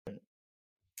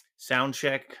sound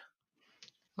check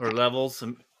or levels.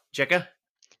 Checka?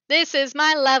 This is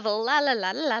my level. La la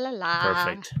la la la la.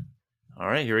 Perfect. All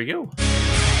right, here we go.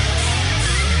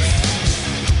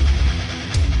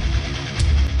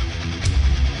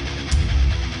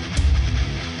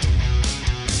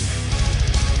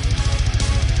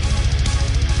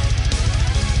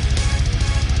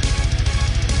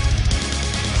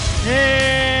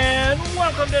 And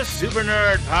welcome to Super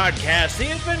Nerd Podcast,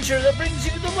 the adventure that brings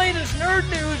you the latest nerd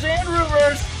news and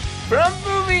rumors from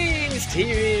movies,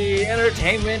 TV,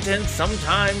 entertainment, and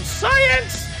sometimes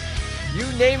science. You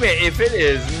name it, if it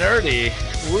is nerdy,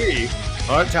 we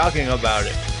are talking about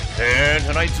it. And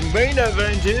tonight's main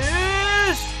event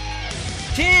is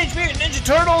Teenage Mutant Ninja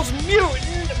Turtles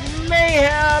Mutant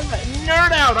Mayhem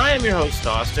Nerd Out. I am your host,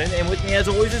 Austin, and with me as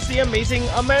always is the amazing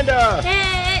Amanda.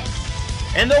 Hey.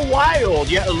 And the wild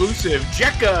yet elusive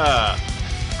Jekka.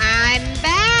 I'm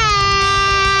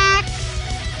back.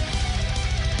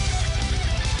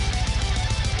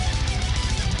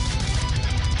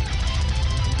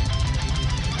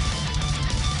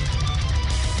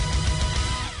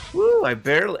 Woo! I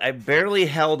barely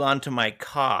held onto my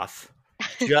cough,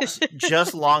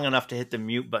 just long enough to hit the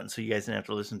mute button, so you guys didn't have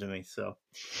to listen to me. So,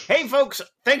 hey, folks,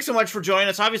 thanks so much for joining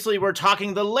us. Obviously, we're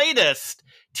talking the latest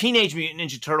Teenage Mutant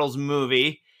Ninja Turtles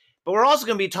movie, but we're also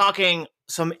going to be talking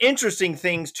some interesting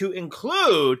things, to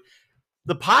include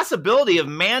the possibility of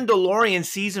Mandalorian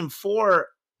Season 4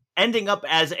 ending up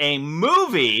as a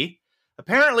movie.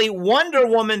 Apparently, Wonder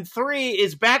Woman 3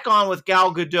 is back on with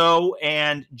Gal Gadot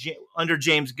and under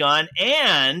James Gunn,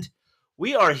 and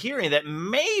we are hearing that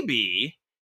maybe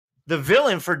the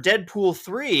villain for Deadpool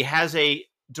 3 has a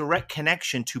direct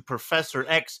connection to Professor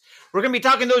X. We're going to be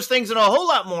talking those things and a whole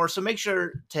lot more, so make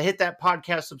sure to hit that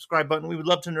podcast subscribe button. We would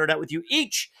love to nerd out with you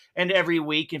each and every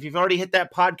week. If you've already hit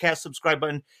that podcast subscribe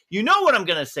button, you know what I'm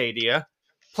going to say to you.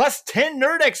 Plus 10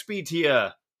 Nerd XP to you.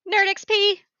 Nerd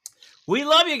XP. We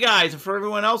love you guys. And for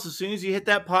everyone else, as soon as you hit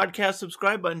that podcast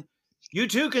subscribe button, you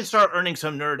too can start earning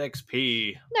some Nerd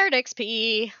XP. Nerd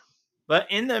XP. But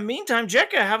in the meantime,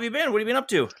 Jekka, how have you been? What have you been up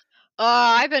to?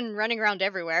 I've been running around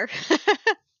everywhere.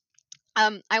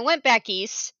 I went back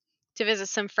east to visit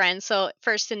some friends. So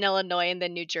first in Illinois and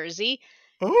then New Jersey.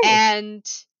 Oh. And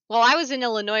while I was in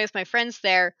Illinois with my friends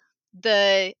there,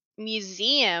 the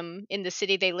museum in the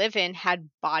city they live in had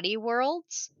body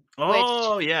worlds.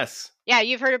 Oh, yes. Yeah,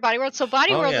 you've heard of Body Worlds. So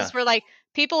Body Worlds yeah. is where like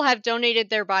people have donated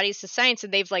their bodies to science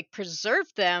and they've like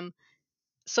preserved them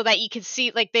so that you can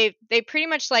see, like they pretty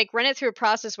much like run it through a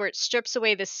process where it strips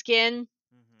away the skin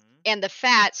and the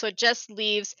fat, so it just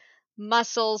leaves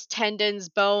muscles, tendons,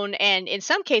 bone, and in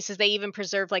some cases they even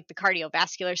preserve like the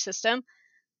cardiovascular system.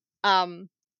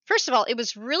 First of all, it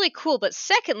was really cool, but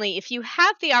secondly, if you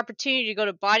have the opportunity to go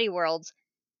to Body Worlds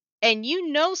and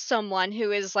you know someone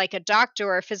who is like a doctor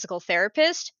or a physical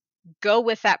therapist, go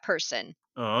with that person.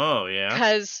 Oh, yeah.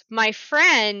 Because my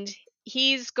friend,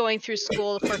 he's going through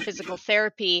school for physical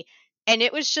therapy, and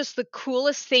it was just the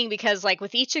coolest thing because like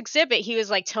with each exhibit, he was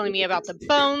like telling me about the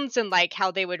bones and like how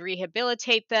they would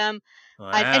rehabilitate them. Wow.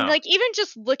 And like even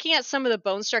just looking at some of the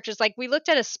bone structures, like we looked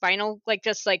at a spinal, like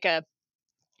just like a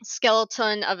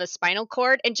skeleton of a spinal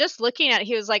cord, and just looking at it,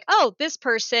 he was like, oh, this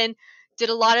person did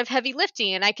a lot of heavy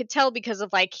lifting, and I could tell because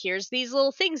of like here's these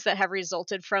little things that have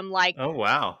resulted from like oh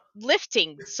wow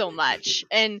lifting so much.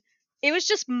 And it was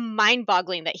just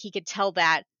mind-boggling that he could tell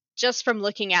that just from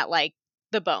looking at like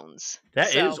the bones.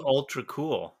 That is ultra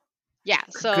cool. Yeah,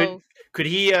 so could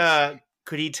he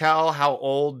tell how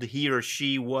old he or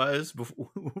she was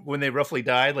when they roughly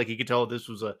died? Like he could tell this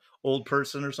was a old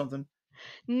person or something?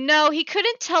 No, he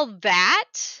couldn't tell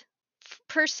that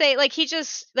per se. Like he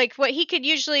just like what he could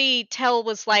usually tell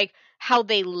was like how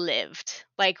they lived,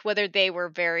 like whether they were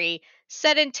very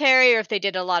sedentary or if they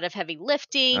did a lot of heavy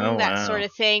lifting, that sort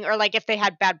of thing, or like if they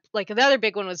had bad, like the other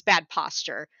big one was bad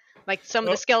posture. Like some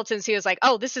of the skeletons, he was like,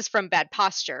 oh, this is from bad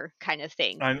posture kind of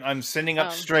thing. I'm sitting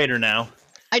up straighter now.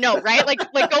 I know, right? Like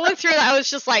going through that, I was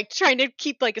just like trying to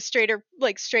keep like a straighter,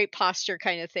 like straight posture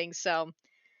kind of thing. So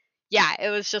yeah, it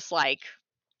was just like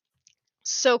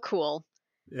so cool.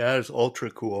 Yeah, it's ultra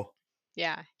cool.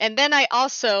 Yeah. And then I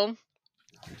also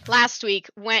last week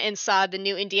went and saw the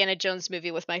new Indiana Jones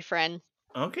movie with my friend.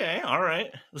 Okay, all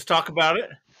right. Let's talk about it.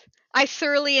 I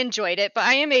thoroughly enjoyed it, but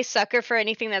I am a sucker for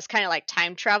anything that's kind of like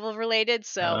time travel related,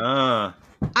 so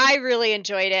I really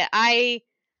enjoyed it. I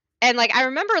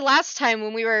remember last time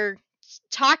when we were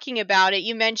talking about it,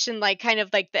 you mentioned like kind of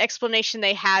like the explanation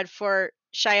they had for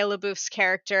Shia LaBeouf's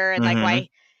character and like why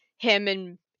him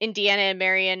and Indiana and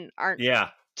Marion aren't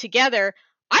together.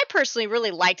 I personally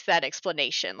really liked that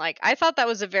explanation. Like I thought that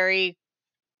was a very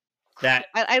that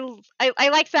I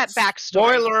like that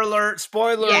backstory.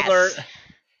 Spoiler alert.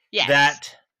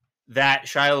 Yes. That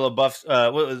Shia LaBeouf's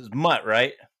what was Mutt,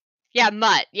 right? Yeah,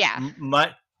 Mutt. Yeah.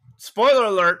 Mutt. Spoiler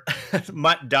alert.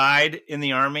 Mutt died in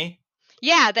the army.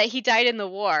 Yeah, that he died in the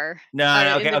war.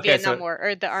 No, in the Vietnam War,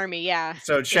 or the army, yeah.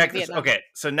 So check this. Okay,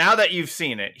 so now that you've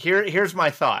seen it, here's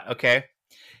my thought, okay?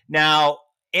 Now,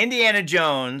 Indiana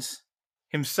Jones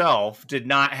himself did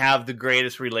not have the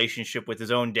greatest relationship with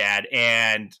his own dad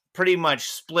and pretty much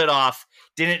split off,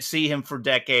 didn't see him for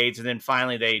decades, and then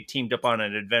finally they teamed up on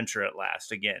an adventure at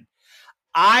last again.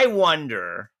 I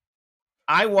wonder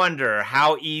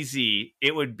how easy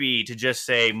it would be to just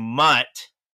say Mutt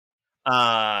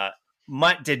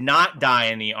did not die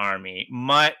in the army.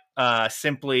 Mutt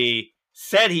simply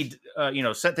said he,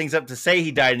 set things up to say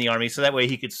he died in the army, so that way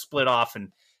he could split off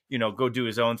and, go do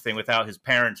his own thing without his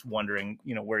parents wondering,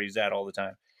 where he's at all the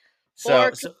time.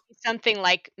 Or something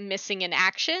like missing in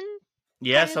action.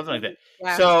 Yeah, something like that.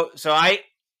 Yeah. So I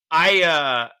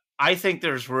think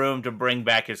there's room to bring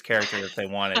back his character if they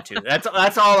wanted to.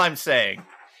 That's all I'm saying.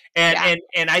 And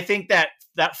I think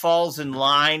that falls in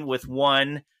line with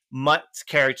one Mutt's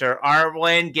character.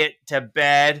 Arwen, get to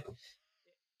bed.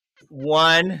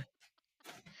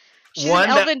 She's an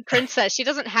elven princess. She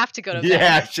doesn't have to go to bed.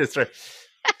 Yeah, it's just right.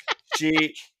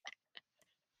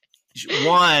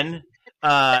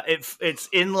 It's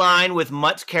in line with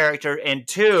Mutt's character, and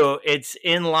two, it's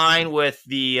in line with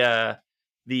the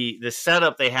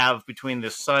setup they have between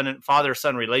the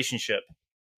father-son relationship.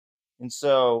 And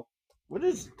so,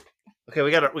 okay,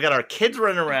 we got our kids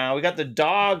running around. We got the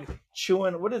dog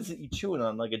chewing. What is he chewing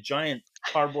on? Like a giant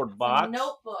cardboard box? A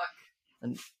notebook.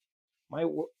 And my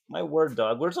word,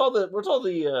 dog. Where's all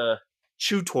the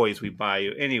chew toys we buy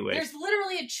you? Anyway, there's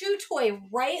literally a chew toy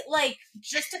right, like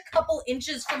just a couple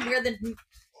inches from where the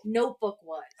notebook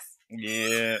was.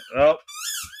 Yeah. Oh,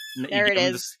 there it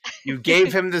is. You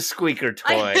gave him the squeaker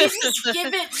toy. I didn't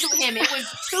give it to him. It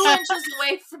was 2 inches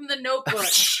away from the notebook.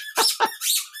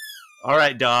 All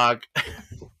right, dog.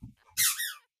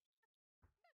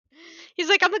 He's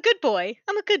like, I'm a good boy.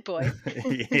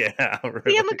 Yeah,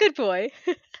 really. See, I'm a good boy.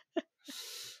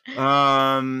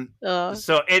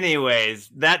 So anyways,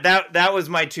 that was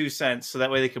my 2 cents, so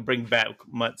that way they could bring back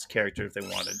Mutt's character if they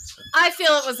wanted. So. I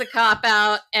feel it was a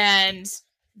cop-out, and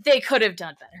they could have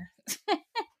done better.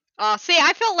 See,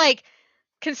 I felt like,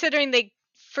 considering they,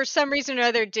 for some reason or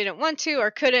other, didn't want to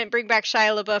or couldn't bring back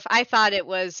Shia LaBeouf, I thought it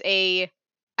was a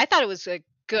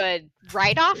good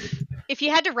write-off. If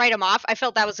you had to write him off, I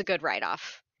felt that was a good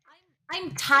write-off.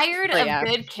 I'm tired of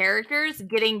good characters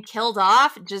getting killed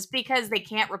off just because they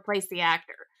can't replace the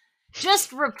actor.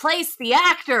 Just replace the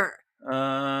actor!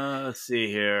 Let's see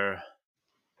here.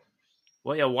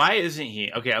 Well, yeah, why isn't he?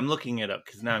 Okay, I'm looking it up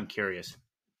because now I'm curious.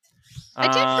 I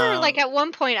did at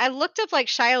one point, I looked up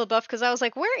Shia LaBeouf because I was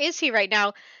like, where is he right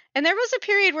now? And there was a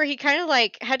period where he kind of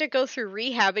had to go through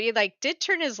rehab, but he did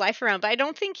turn his life around. But I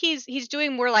don't think he's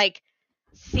doing more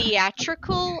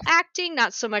theatrical acting,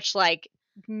 not so much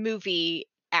movie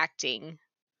acting.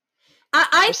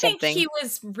 I think he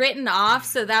was written off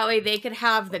so that way they could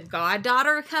have the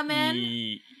goddaughter come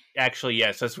in. Actually,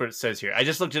 yes, that's what it says here. I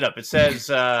just looked it up. It says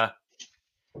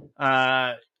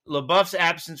LaBeouf's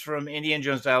absence from Indiana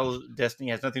Jones Dial of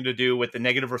Destiny has nothing to do with the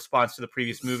negative response to the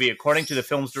previous movie. According to the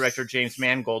film's director, James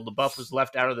Mangold, LaBeouf was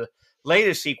left out of the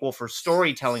latest sequel for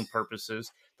storytelling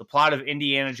purposes. The plot of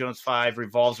Indiana Jones 5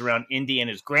 revolves around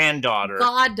Indiana's granddaughter.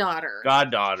 Goddaughter.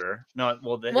 No,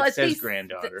 it says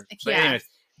granddaughter. But anyways,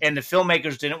 and the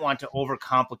filmmakers didn't want to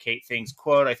overcomplicate things.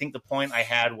 Quote, I think the point I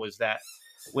had was that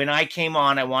when I came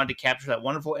on, I wanted to capture that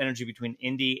wonderful energy between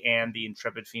Indy and the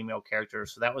intrepid female character.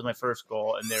 So that was my first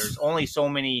goal. And there's only so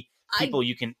many people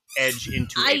you can edge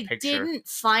into a picture. I didn't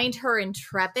find her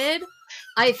intrepid.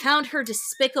 I found her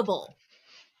despicable.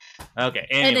 Okay,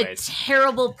 anyways. And a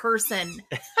terrible person.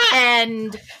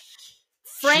 And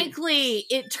frankly,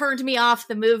 it turned me off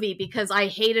the movie because I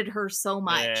hated her so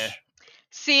much. Yeah.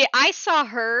 See, I saw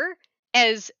her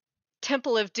as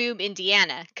Temple of Doom,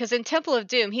 Indiana, because in Temple of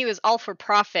Doom, he was all for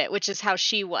profit, which is how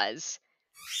she was.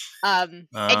 And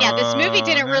yeah, this movie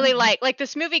didn't really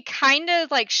this movie kind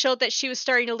of showed that she was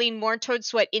starting to lean more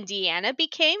towards what Indiana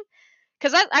became.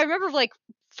 Because I remember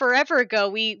forever ago,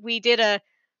 we did a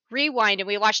rewind and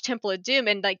we watched Temple of Doom,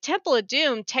 and Temple of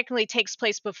Doom technically takes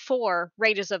place before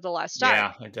Raiders of the Lost Ark.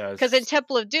 Yeah, it does. Because in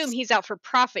Temple of Doom, he's out for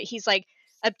profit. He's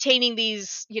obtaining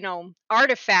these,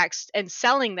 artifacts and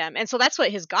selling them. And so that's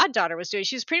what his goddaughter was doing.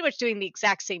 She was pretty much doing the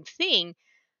exact same thing,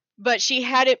 but she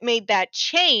hadn't made that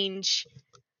change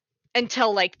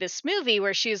until this movie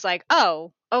where she's like,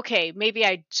 oh, okay, maybe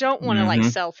I don't want to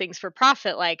sell things for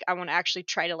profit. I want to actually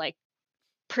try to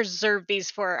preserve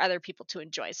these for other people to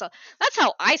enjoy. So that's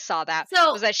how I saw that.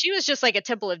 So was that she was just like a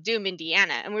Temple of Doom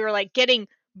Indiana, and we were like getting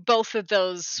both of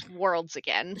those worlds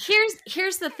again.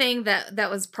 Here's the thing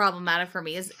that was problematic for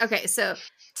me is, okay, so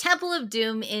Temple of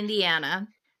Doom Indiana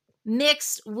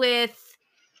mixed with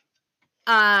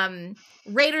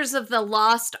Raiders of the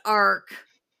Lost Ark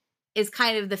is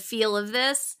kind of the feel of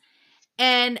this,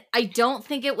 and I don't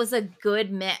think it was a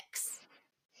good mix.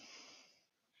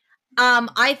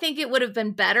 I think it would have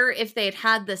been better if they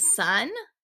had the son,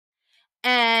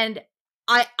 and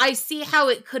I see how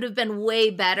it could have been way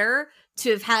better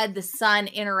to have had the son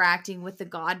interacting with the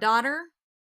goddaughter.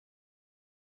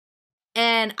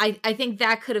 And I think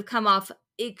that could have come off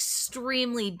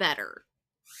extremely better.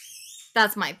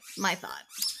 That's my thought.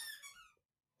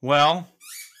 Well,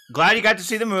 glad you got to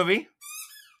see the movie.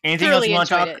 Anything else you want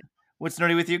to talk? What's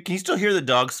nerdy with you? Can you still hear the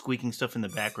dog squeaking stuff in the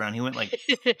background? He went like...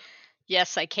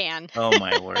 Yes, I can. Oh,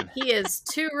 my word. He is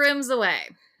 2 rooms away.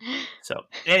 So,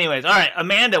 anyways, all right.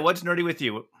 Amanda, what's nerdy with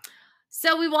you?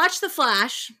 So we watched The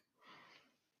Flash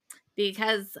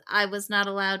because I was not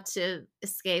allowed to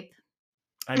escape.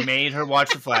 I made her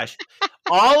watch The Flash.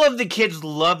 All of the kids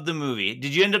loved the movie.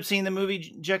 Did you end up seeing the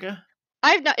movie, Jekka?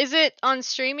 I've not. Is it on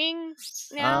streaming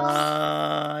now?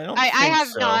 I don't. I have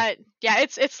so. not. Yeah,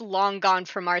 it's long gone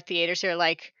from our theaters here.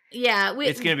 Like, yeah,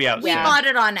 it's gonna be out. We bought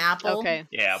it on Apple. Okay.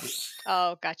 Yeah.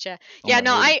 Oh, gotcha. Yeah,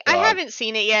 no, I haven't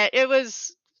seen it yet. It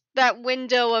was that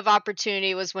window of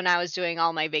opportunity was when I was doing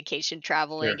all my vacation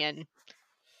traveling, and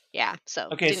yeah. So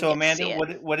okay, so Amanda,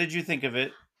 what did you think of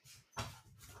it?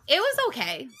 It was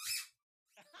okay.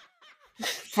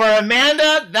 For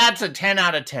Amanda, that's a 10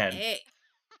 out of 10.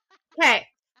 Okay.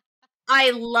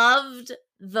 I loved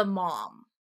the mom.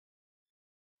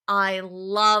 Well,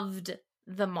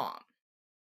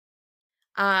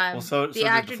 so did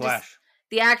the Flash.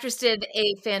 The actress did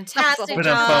a fantastic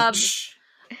job.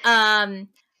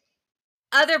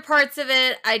 Other parts of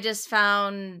it, I just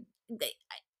found...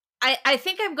 I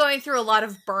think I'm going through a lot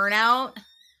of burnout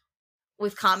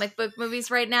with comic book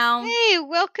movies right now. Hey,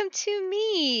 welcome to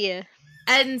me.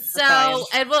 And so,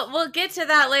 and we'll get to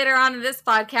that later on in this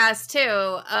podcast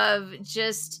too, of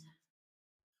just,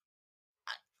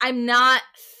 I'm not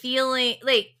feeling,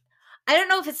 like, I don't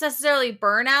know if it's necessarily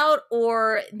burnout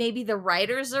or maybe the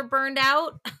writers are burned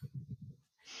out.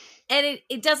 And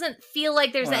it doesn't feel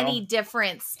like there's any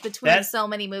difference between so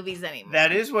many movies anymore.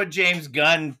 That is what James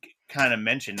Gunn kind of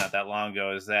mentioned not that long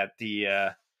ago, is that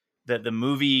the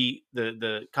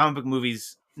comic book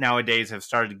movies nowadays have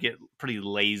started to get pretty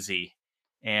lazy.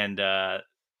 And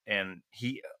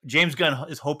James Gunn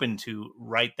is hoping to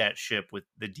right that ship with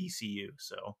the DCU.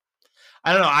 So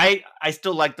I don't know. I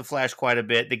still like the Flash quite a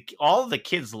bit. All of the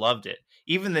kids loved it.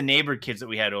 Even the neighbor kids that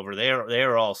we had over there, they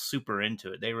are all super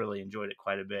into it. They really enjoyed it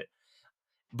quite a bit.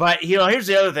 But here's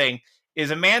the other thing: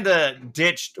 is Amanda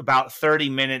ditched about 30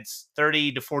 to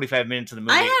 45 minutes of the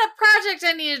movie. I had a project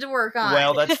I needed to work on.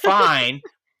 Well, that's fine.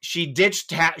 She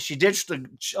ditched a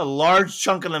large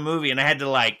chunk of the movie, and I had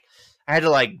to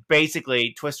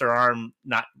basically twist her arm,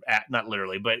 not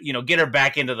literally, but get her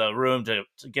back into the room to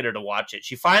get her to watch it.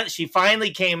 She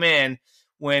finally came in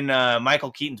when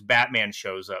Michael Keaton's Batman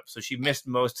shows up, so she missed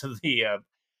most of the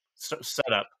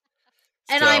setup.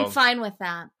 And I'm fine with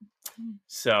that.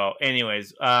 So,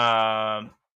 anyways, I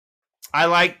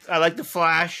like the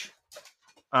Flash,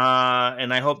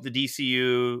 and I hope the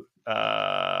DCU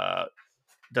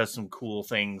does some cool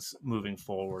things moving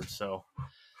forward. So,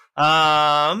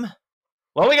 well,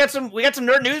 we got some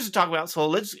nerd news to talk about, so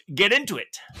let's get into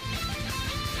it.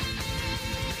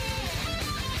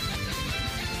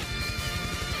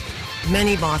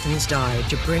 Many Bothans died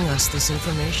to bring us this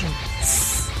information.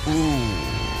 Ooh.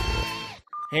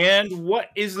 And what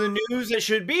is the news that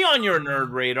should be on your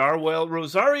nerd radar? Well,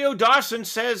 Rosario Dawson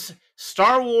says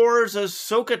Star Wars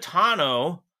Ahsoka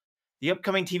Tano, the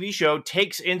upcoming TV show,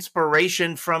 takes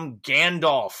inspiration from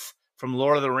Gandalf from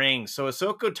Lord of the Rings. So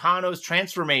Ahsoka Tano's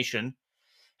transformation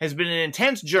has been an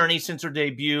intense journey since her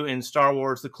debut in Star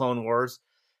Wars The Clone Wars.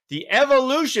 The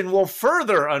evolution will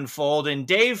further unfold in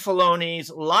Dave Filoni's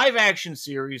live-action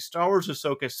series, Star Wars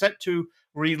Ahsoka, set to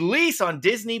release on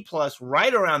Disney Plus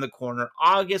right around the corner,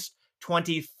 August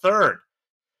 23rd.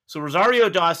 So Rosario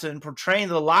Dawson, portraying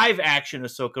the live-action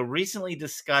Ahsoka, recently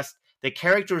discussed the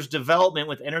character's development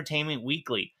with Entertainment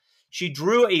Weekly. She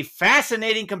drew a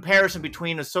fascinating comparison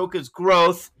between Ahsoka's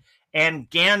growth and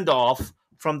Gandalf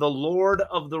from The Lord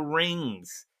of the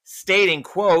Rings, stating,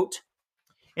 quote,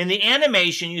 "In the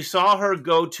animation, you saw her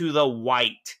go to the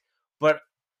white, but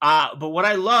what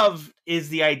I love is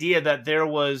the idea that there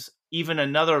was even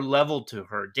another level to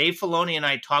her. Dave Filoni and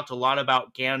I talked a lot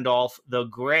about Gandalf the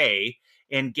Grey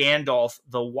and Gandalf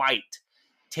the White,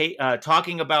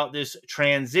 talking about this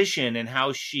transition and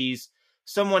how she's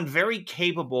someone very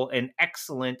capable and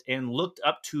excellent and looked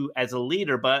up to as a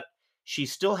leader, but she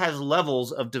still has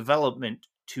levels of development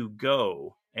to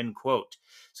go, end quote.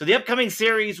 So the upcoming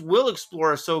series will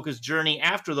explore Ahsoka's journey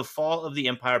after the fall of the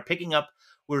Empire, picking up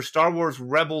where Star Wars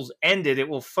Rebels ended. It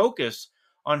will focus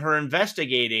on her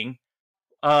investigating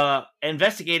of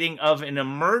an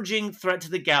emerging threat to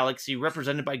the galaxy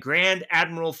represented by Grand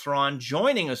Admiral Thrawn.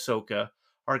 Joining Ahsoka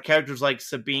are characters like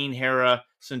Sabine, Hera,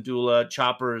 Syndulla,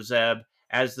 Chopper, Zeb,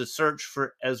 as the search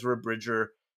for Ezra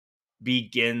Bridger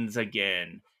begins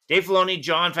again. Dave Filoni,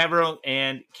 Jon Favreau,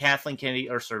 and Kathleen Kennedy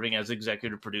are serving as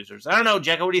executive producers. I don't know,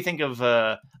 Jacka, what do you think of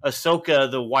Ahsoka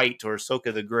the White or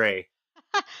Ahsoka the Gray?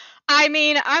 I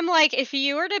mean, I'm like, if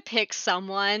you were to pick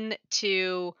someone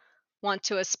to want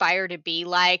to aspire to be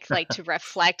like to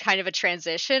reflect kind of a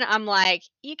transition, I'm like,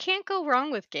 you can't go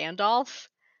wrong with Gandalf.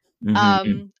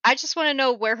 Mm-hmm. I just want to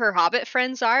know where her Hobbit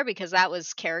friends are, because that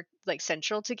was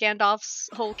central to Gandalf's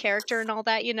whole character and all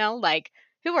that, like,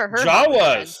 who are her Hobbit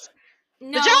friends?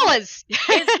 No, the Jawas!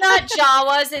 It's not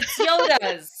Jawas, it's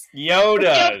Yodas.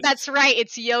 Yodas. That's right,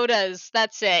 it's Yodas.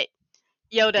 That's it.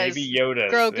 Yodas. Baby Yodas.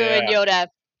 Grogu and Yoda.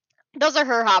 Those are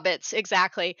her hobbits,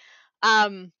 exactly.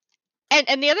 And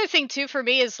the other thing too for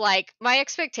me is like my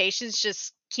expectations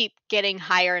just keep getting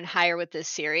higher and higher with this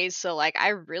series. So like I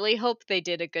really hope they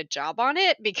did a good job on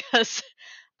it, because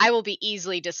I will be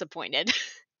easily disappointed.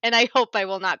 And I hope I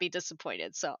will not be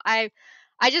disappointed. So I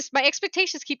just, my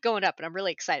expectations keep going up, and I'm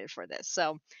really excited for this.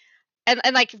 So and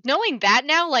like knowing that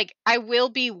now, like I will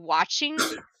be watching,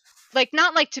 like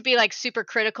not like to be like super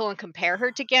critical and compare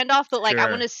her to Gandalf, but like I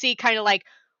want to see kind of like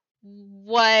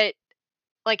what,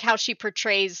 like how she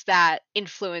portrays that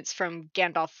influence from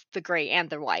Gandalf the Grey and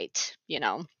the White,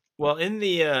 Well, in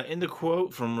the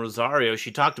quote from Rosario,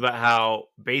 she talked about how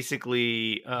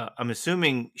basically, I'm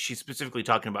assuming she's specifically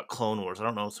talking about Clone Wars. I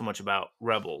don't know so much about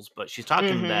Rebels, but she's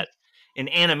talking that in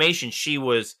animation she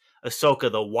was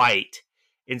Ahsoka the White,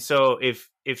 and so if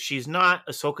she's not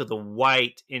Ahsoka the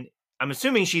White, I'm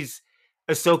assuming she's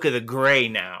Ahsoka the Grey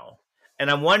now. And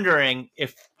I'm wondering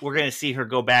if we're going to see her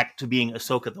go back to being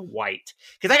Ahsoka the White.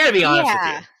 Because I got to be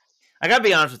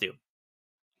honest with you.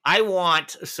 I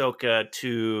want Ahsoka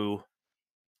to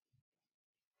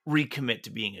recommit to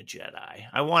being a Jedi.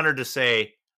 I want her to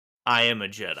say, I am a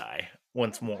Jedi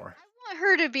once more. I want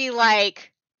her to be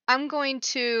like, I'm going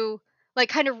to like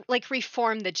kind of like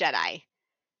reform the Jedi.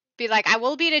 Be like, I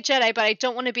will be the Jedi, but I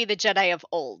don't want to be the Jedi of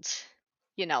old.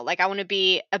 Like I want to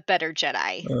be a better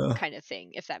Jedi kind of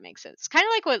thing, if that makes sense. Kind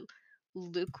of like what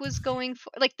Luke was going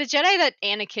for, like the Jedi that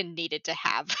Anakin needed to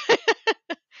have,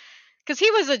 because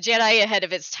he was a Jedi ahead of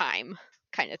his time,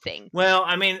 kind of thing. Well,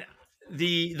 I mean,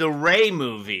 the Rey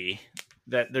movie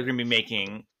that they're going to be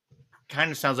making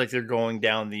kind of sounds like they're going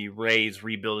down the Rey's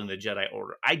rebuilding the Jedi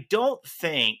Order. I don't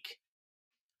think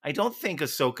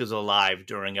Ahsoka's alive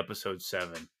during Episode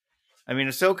 7. I mean,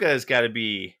 Ahsoka has got to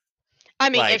be. I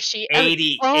mean, like if she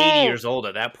 80 years old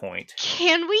at that point.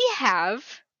 Can we have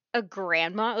a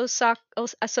grandma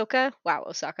Ahsoka? Wow,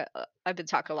 Osaka. I've been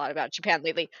talking a lot about Japan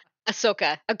lately.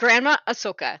 Ahsoka. A grandma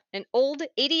Ahsoka. An old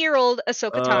 80-year-old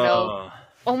Ahsoka Tano.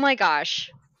 Oh my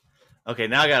gosh. Okay,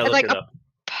 now I gotta look it up.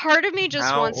 Part of me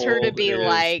just wants her to be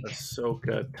like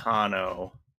Ahsoka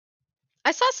Tano.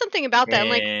 I saw something about that.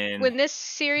 Like when this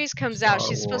series comes out,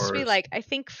 she's supposed to be like, I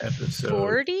think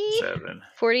 40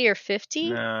 or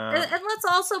 50. No. And let's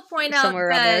also point out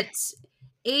that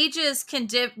ages can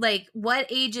like what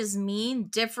ages mean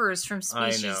differs from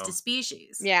species to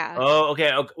species. Yeah. Oh,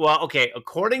 okay. Well, okay.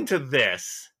 According to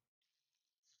this,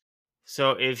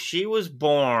 so if she was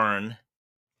born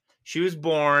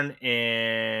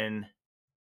in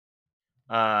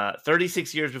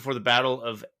 36 years before the Battle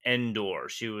of Endor.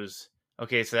 She was.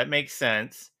 Okay, so that makes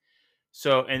sense.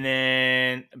 So, and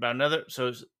then about another,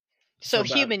 so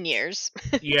human years.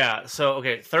 Yeah. So,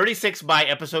 okay, 36 by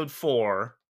Episode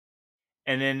 4,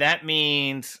 and then that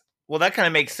means, well, that kind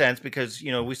of makes sense because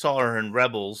we saw her in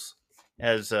Rebels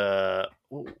as what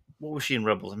was she in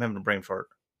Rebels? I'm having a brain fart.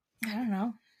 I don't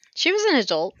know. She was an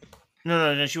adult.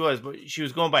 No, she was, but she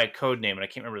was going by a code name, and I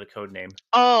can't remember the code name.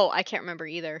 Oh, I can't remember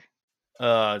either.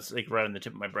 It's like right on the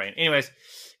tip of my brain. Anyways,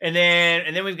 and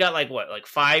then we've got like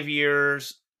 5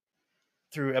 years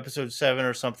through Episode 7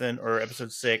 or something, or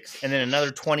Episode 6, and then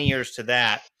another 20 years to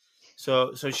that.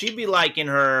 So she'd be like in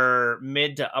her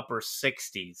mid to upper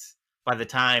 60s by the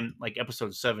time like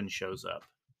Episode 7 shows up.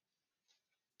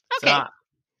 Okay.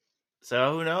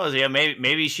 So who knows? Yeah,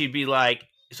 maybe she'd be like.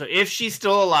 So if she's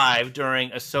still alive during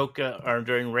Ahsoka or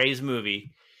during Rey's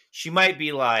movie, she might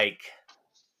be like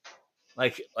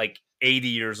 80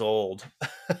 years old.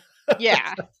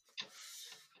 Yeah.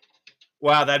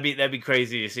 Wow, that'd be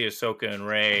crazy to see Ahsoka and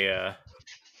Rey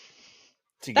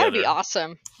together. That would be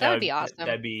awesome. That would be awesome.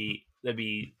 Yeah,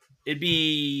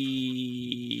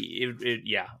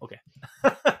 okay.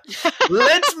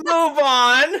 Let's move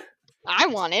on. I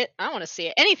want it. I want to see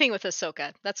it. Anything with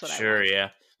Ahsoka. That's what I want. Sure, yeah.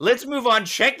 Let's move on.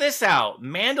 Check this out.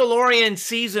 Mandalorian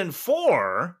Season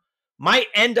 4 might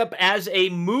end up as a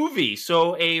movie.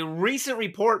 So a recent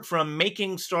report from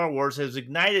Making Star Wars has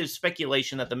ignited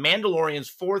speculation that The Mandalorian's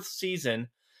 4th season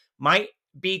might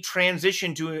be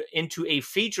transitioned into a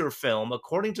feature film.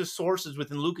 According to sources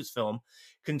within Lucasfilm,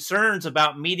 concerns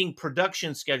about meeting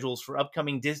production schedules for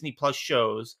upcoming Disney Plus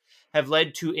shows have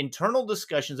led to internal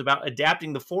discussions about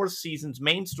adapting the 4th season's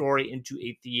main story into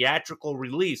a theatrical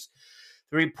release.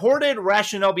 The reported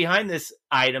rationale behind this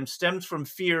item stems from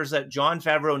fears that Jon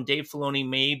Favreau and Dave Filoni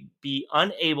may be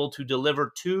unable to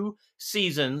deliver 2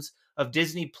 seasons of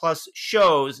Disney Plus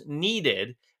shows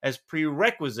needed as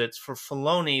prerequisites for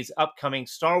Filoni's upcoming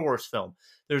Star Wars film.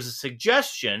 There's a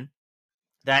suggestion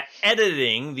that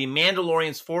editing The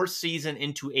Mandalorian's 4th season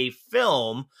into a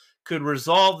film could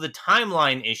resolve the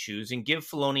timeline issues and give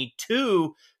Filoni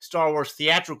 2 Star Wars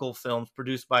theatrical films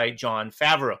produced by Jon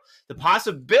Favreau. The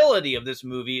possibility of this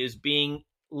movie is being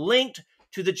linked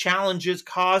to the challenges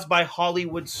caused by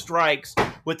Hollywood strikes,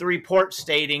 with the report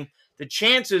stating the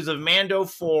chances of Mando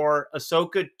 4,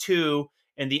 Ahsoka 2,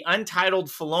 and the untitled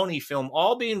Filoni film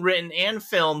all being written and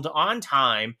filmed on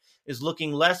time is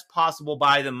looking less possible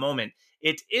by the moment.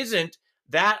 It isn't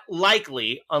that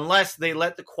likely unless they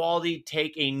let the quality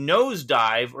take a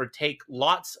nosedive or take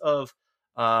lots of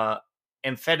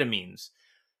amphetamines,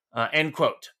 end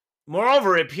quote.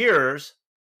 Moreover, it appears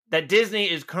that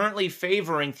Disney is currently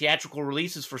favoring theatrical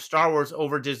releases for Star Wars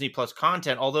over Disney Plus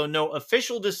content, although no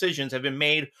official decisions have been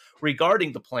made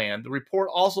regarding the plan. The report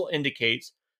also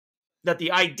indicates that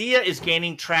the idea is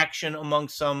gaining traction among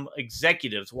some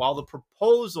executives. While the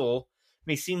proposal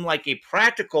may seem like a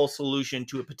practical solution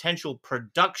to a potential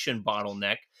production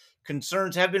bottleneck,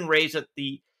 concerns have been raised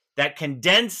that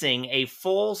condensing a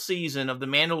full season of The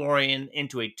Mandalorian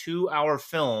into a 2-hour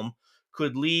film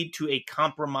could lead to a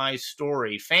compromised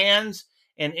story. Fans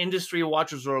and industry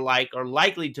watchers alike are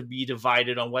likely to be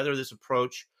divided on whether this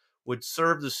approach would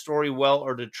serve the story well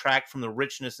or detract from the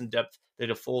richness and depth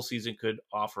that a full season could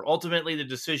offer. Ultimately, the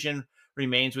decision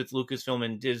remains with Lucasfilm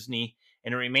and Disney,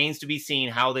 and it remains to be seen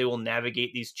how they will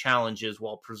navigate these challenges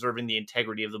while preserving the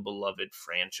integrity of the beloved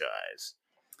franchise.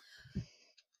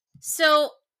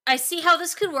 So I see how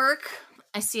this could work.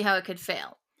 I see how it could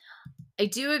fail. I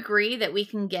do agree that we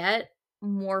can get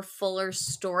more fuller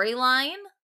storyline,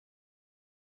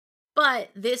 but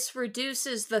this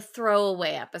reduces the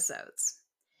throwaway episodes.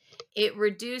 It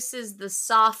reduces the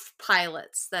soft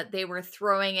pilots that they were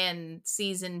throwing in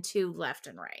season 2 left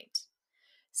and right.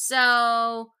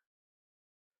 So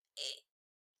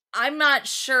I'm not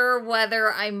sure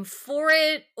whether I'm for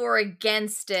it or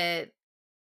against it,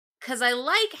 because I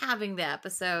like having the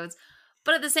episodes,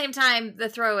 but at the same time, the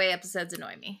throwaway episodes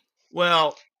annoy me.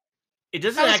 Well, it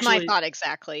doesn't That was actually... my thought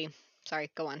exactly. Sorry,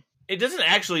 go on. It doesn't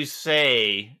actually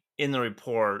say in the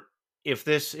report if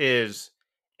this is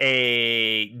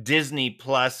a Disney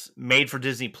Plus, made for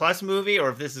Disney Plus movie, or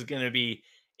if this is going to be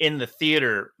in the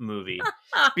theater movie.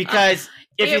 Because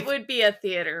if it would be a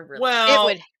theater release.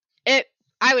 Well,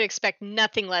 I would expect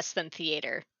nothing less than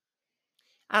theater.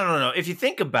 I don't know. If you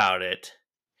think about it,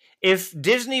 if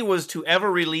Disney was to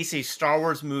ever release a Star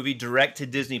Wars movie direct to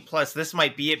Disney Plus, this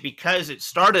might be it, because it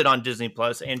started on Disney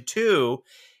Plus, and 2,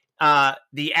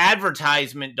 the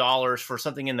advertisement dollars for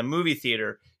something in the movie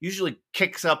theater usually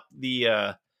kicks up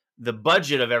the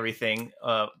budget of everything,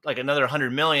 like another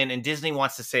 $100 million, and Disney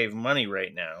wants to save money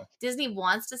right now. Disney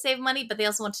wants to save money, but they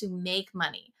also want to make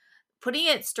money. Putting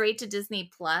it straight to Disney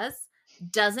Plus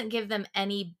doesn't give them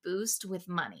any boost with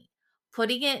money.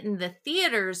 Putting it in the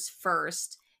theaters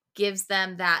first gives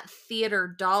them that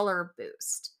theater dollar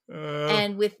boost.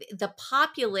 And with the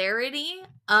popularity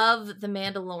of The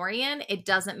Mandalorian, it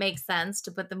doesn't make sense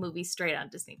to put the movie straight on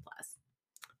Disney Plus.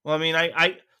 Well, I mean,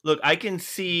 I look, I can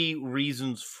see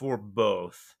reasons for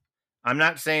both. I'm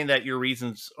not saying that your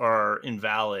reasons are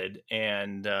invalid,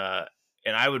 and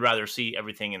I would rather see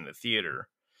everything in the theater.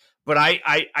 But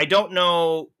I don't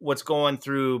know what's going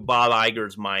through Bob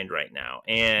Iger's mind right now.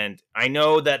 And I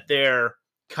know that they're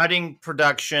cutting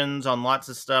productions on lots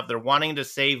of stuff. They're wanting to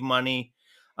save money.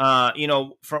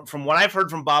 From what I've heard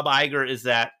from Bob Iger is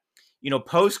that,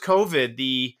 post-COVID,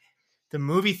 the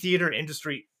movie theater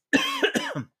industry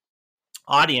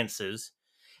audiences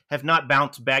have not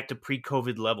bounced back to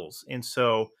pre-COVID levels. And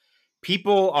so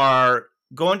people are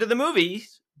going to the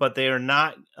movies, but they are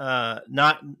not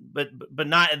not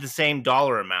at the same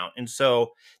dollar amount. And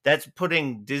so that's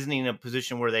putting Disney in a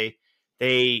position where they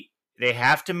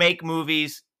have to make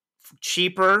movies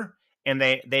cheaper, and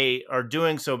they are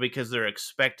doing so because they're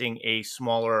expecting a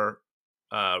smaller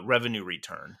revenue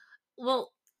return.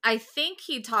 Well, I think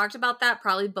he talked about that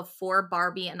probably before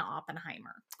Barbie and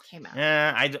Oppenheimer came out.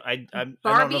 Yeah, I don't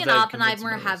Barbie know and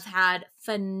Oppenheimer have had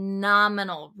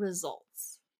phenomenal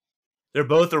results. They're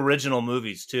both original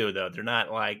movies too, though. They're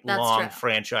not like That's long true.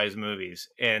 franchise movies.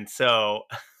 And so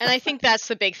And I think that's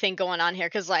the big thing going on here,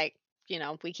 because, like, you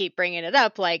know, we keep bringing it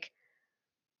up, like,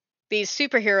 these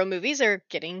superhero movies are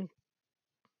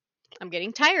I'm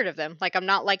getting tired of them. Like, I'm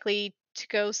not likely to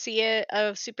go see a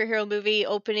superhero movie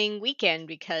opening weekend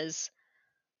because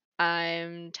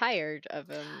I'm tired of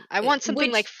them. I want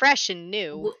something like fresh and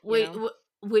new.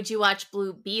 Would you watch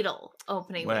Blue Beetle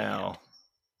opening weekend? Well,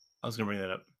 I was gonna bring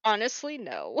that up. Honestly,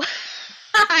 no.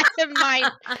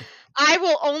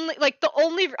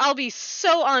 I'll be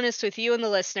so honest with you and the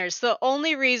listeners. The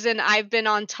only reason I've been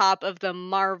on top of the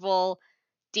Marvel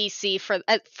DC for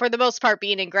the most part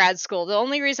being in grad school, the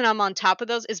only reason I'm on top of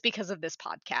those is because of this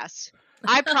podcast.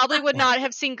 I probably would not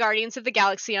have seen Guardians of the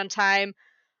Galaxy on time.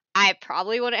 I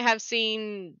probably wouldn't have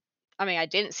seen, I mean, I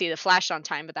didn't see The Flash on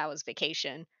time, but that was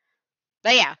vacation.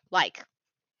 But yeah, like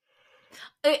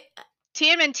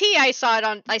TMNT, I saw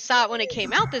it when it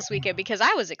came out this weekend because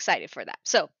I was excited for that.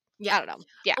 So yeah, I don't know.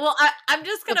 Yeah. Well, I'm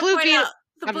just gonna point out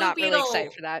I'm not really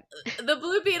excited for that. The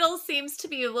Blue Beetle seems to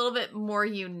be a little bit more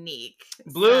unique.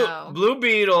 Blue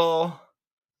Beetle.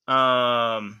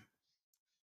 I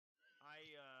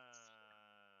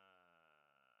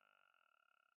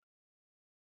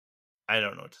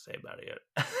don't know what to say about it yet.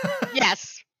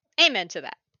 Yes. Amen to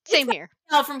that. Same here.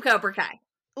 All from Cobra Kai.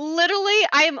 Literally,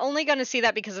 I am only going to see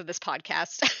that because of this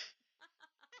podcast.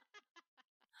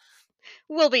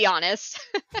 We'll be honest.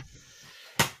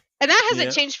 And that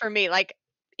hasn't changed for me. Like,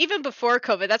 even before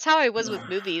COVID, that's how I was with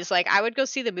movies. Like, I would go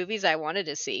see the movies I wanted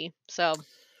to see. So,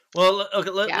 well, okay,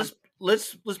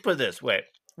 let's put it this way.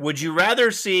 Would you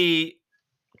rather see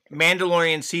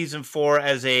Mandalorian season 4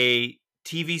 as a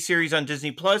TV series on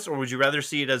Disney Plus, or would you rather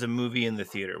see it as a movie in the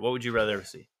theater? What would you rather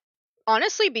see?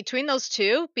 Honestly, between those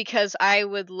two, because I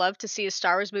would love to see a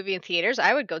Star Wars movie in theaters,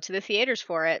 I would go to the theaters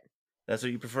for it. That's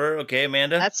what you prefer? Okay,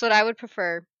 Amanda? That's what I would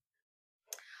prefer.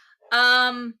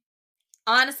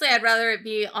 Honestly, I'd rather it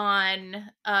be on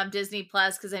Disney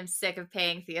Plus because I'm sick of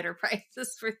paying theater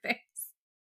prices for things.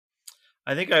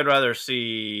 I think I'd rather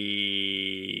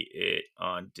see it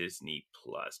on Disney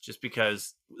Plus, just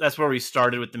because that's where we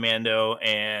started with the Mando,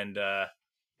 and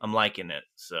I'm liking it.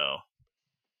 So,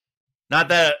 not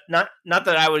that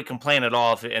I would complain at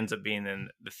all if it ends up being in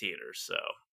the theater. So,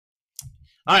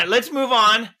 all right, let's move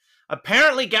on.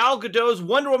 Apparently, Gal Gadot's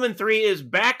Wonder Woman 3 is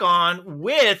back on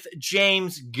with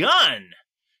James Gunn.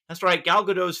 That's right, Gal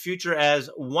Gadot's future as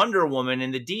Wonder Woman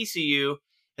in the DCU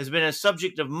has been a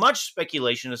subject of much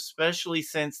speculation, especially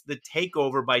since the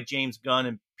takeover by James Gunn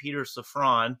and Peter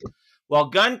Safran. While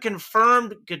Gunn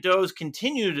confirmed Gadot's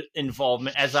continued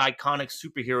involvement as an iconic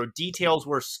superhero, details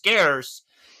were scarce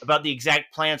about the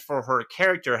exact plans for her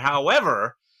character.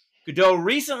 However, Gadot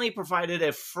recently provided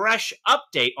a fresh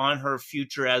update on her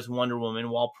future as Wonder Woman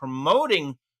while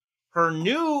promoting her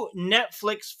new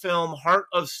Netflix film, Heart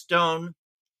of Stone.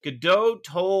 Gadot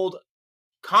told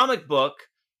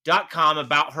comicbook.com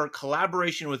about her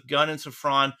collaboration with Gunn and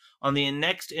Safran on the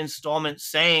next installment,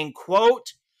 saying,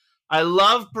 quote, "I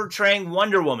love portraying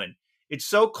Wonder Woman. It's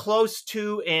so close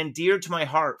to and dear to my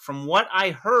heart. From what I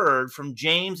heard from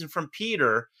James and from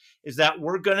Peter is that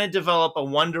we're going to develop a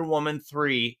Wonder Woman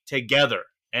 3 together,"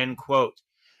 end quote.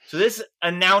 So this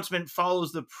announcement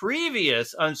follows the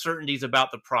previous uncertainties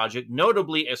about the project.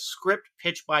 Notably, a script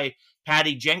pitched by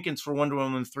Patty Jenkins for Wonder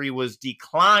Woman 3 was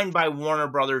declined by Warner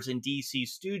Brothers and DC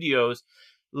Studios,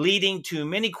 leading to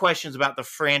many questions about the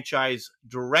franchise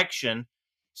direction.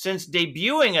 Since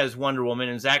debuting as Wonder Woman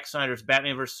in Zack Snyder's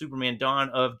Batman vs. Superman Dawn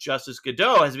of Justice,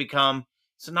 Gadot has become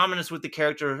synonymous with the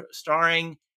character,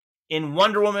 starring in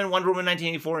Wonder Woman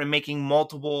 1984, and making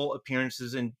multiple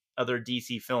appearances in other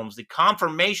DC films. The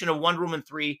confirmation of Wonder Woman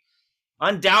 3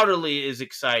 undoubtedly is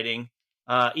exciting,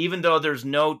 even though there's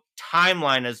no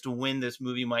timeline as to when this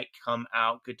movie might come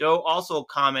out. Gadot also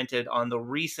commented on the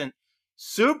recent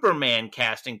Superman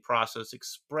casting process,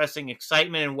 expressing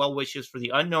excitement and well wishes for the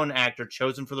unknown actor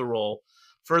chosen for the role,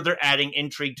 further adding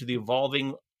intrigue to the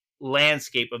evolving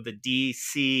landscape of the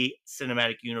DC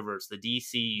cinematic universe, the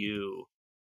DCU.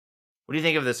 What do you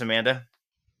think of this, Amanda?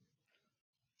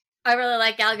 I really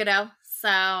like Gal Gadot, so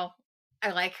I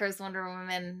like her as Wonder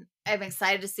Woman. I'm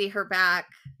excited to see her back.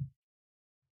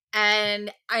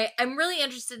 And I'm really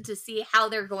interested to see how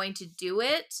they're going to do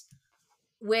it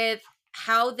with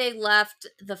how they left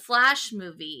the Flash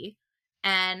movie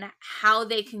and how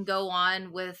they can go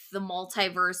on with the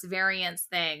multiverse variants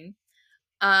thing.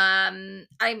 I'm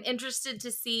interested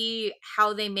to see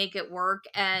how they make it work,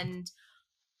 and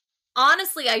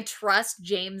honestly, I trust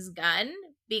James Gunn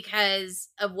because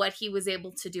of what he was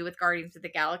able to do with Guardians of the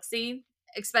Galaxy,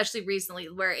 especially recently,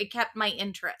 where it kept my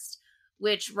interest,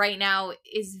 which right now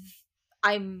is,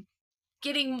 I'm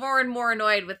getting more and more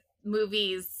annoyed with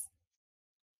movies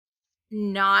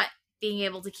not being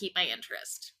able to keep my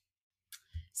interest.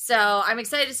 So I'm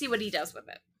excited to see what he does with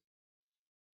it.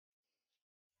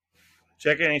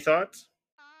 Check, any thoughts?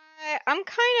 I'm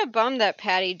kind of bummed that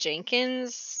Patty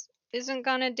Jenkins isn't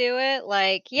gonna do it.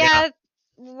 Like, yeah,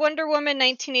 Wonder Woman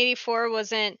 1984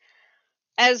 wasn't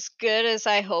as good as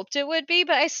I hoped it would be,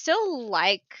 but I still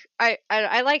like I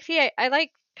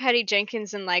like Patty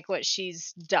Jenkins and like what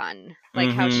she's done, like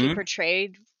how she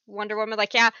portrayed Wonder Woman.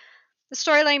 Like, yeah, the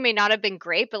storyline may not have been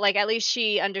great, but like at least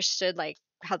she understood like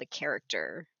how the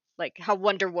character, like how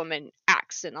Wonder Woman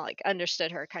acts, and like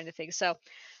understood her kind of thing. So,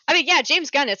 I mean, yeah,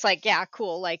 James Gunn, it's like, yeah,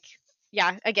 cool. Like,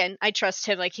 yeah, again, I trust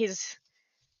him. Like, he's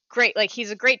great. Like, he's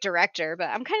a great director, but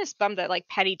I'm kind of bummed that like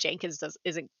Patty Jenkins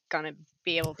isn't gonna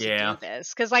be able to do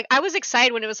this, because like I was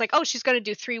excited when it was like, oh, she's gonna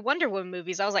do 3 Wonder Woman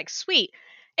movies. I was like, sweet.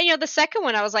 And the second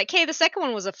one, I was like, hey, the second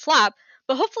one was a flop,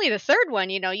 but hopefully the third one,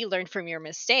 you learn from your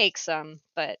mistakes.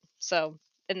 But so,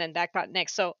 and then that got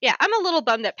next. So yeah, I'm a little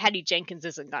bummed that Patty Jenkins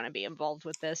isn't gonna be involved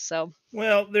with this. So,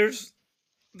 well, there's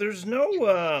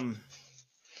no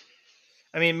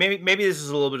I mean, maybe this is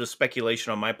a little bit of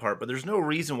speculation on my part, but there's no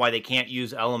reason why they can't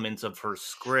use elements of her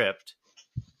script,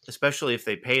 especially if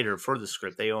they paid her for the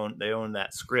script. They own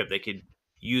that script. They could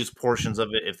use portions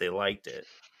of it if they liked it.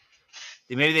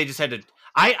 Maybe they just had to.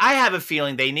 I have a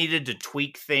feeling they needed to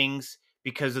tweak things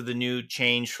because of the new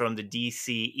change from the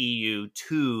DCEU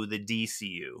to the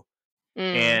DCU,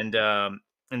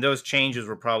 and those changes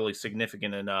were probably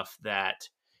significant enough that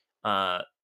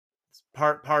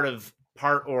part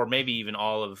or maybe even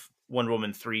all of Wonder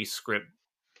Woman 3 script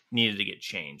needed to get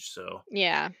changed. So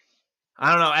yeah, I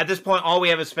don't know. At this point, all we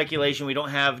have is speculation. We don't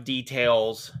have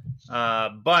details,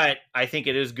 but I think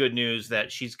it is good news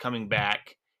that she's coming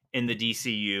back in the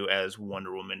DCU as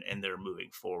Wonder Woman, and they're moving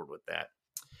forward with that.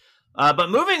 But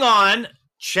moving on,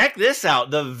 check this out.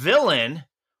 The villain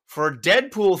for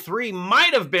Deadpool 3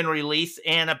 might have been released,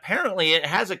 and apparently it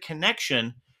has a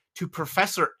connection to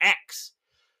Professor X.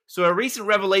 So a recent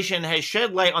revelation has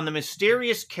shed light on the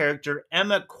mysterious character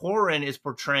Emma Corrin is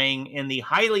portraying in the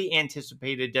highly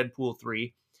anticipated Deadpool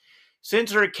 3.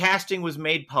 Since her casting was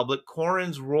made public,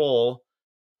 Corrin's role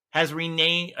has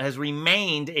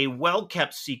remained a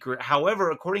well-kept secret.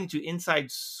 However, according to inside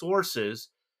sources,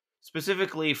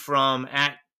 specifically from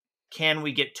Can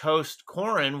We Get Toast,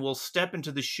 Corrin will step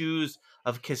into the shoes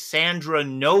of Cassandra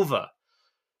Nova.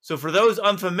 So for those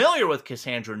unfamiliar with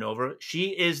Cassandra Nova, she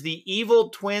is the evil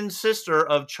twin sister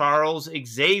of Charles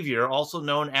Xavier, also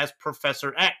known as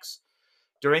Professor X.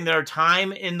 During their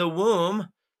time in the womb,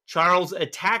 Charles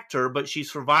attacked her, but she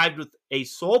survived with a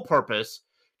sole purpose: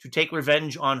 to take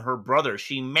revenge on her brother.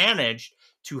 She managed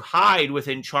to hide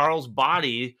within Charles'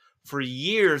 body for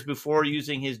years before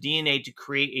using his DNA to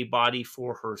create a body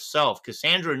for herself.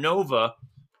 Cassandra Nova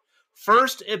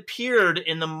first appeared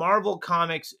in the Marvel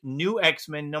Comics New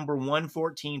X-Men number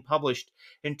 114, published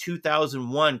in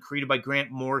 2001, created by Grant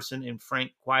Morrison and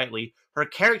Frank Quitely. Her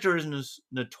character is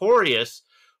notorious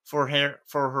for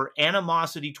her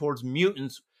animosity towards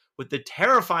mutants, with the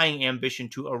terrifying ambition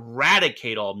to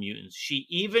eradicate all mutants. She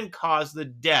even caused the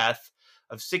death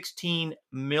of 16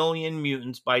 million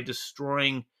mutants by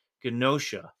destroying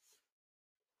Genosha.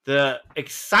 The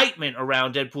excitement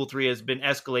around Deadpool 3 has been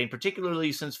escalating,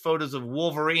 particularly since photos of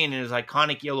Wolverine in his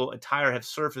iconic yellow attire have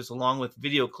surfaced, along with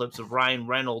video clips of Ryan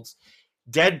Reynolds'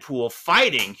 Deadpool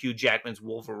fighting Hugh Jackman's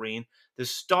Wolverine. The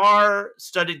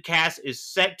star-studded cast is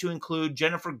set to include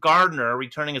Jennifer Gardner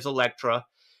returning as Elektra,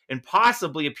 and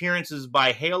possibly appearances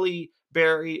by Halle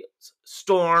Berry's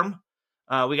Storm.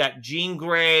 We got Jean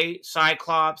Grey,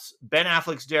 Cyclops, Ben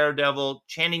Affleck's Daredevil,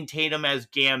 Channing Tatum as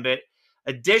Gambit.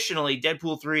 Additionally,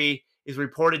 Deadpool 3 is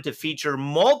reported to feature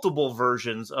multiple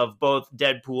versions of both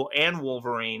Deadpool and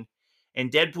Wolverine,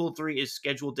 and Deadpool 3 is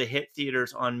scheduled to hit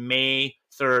theaters on May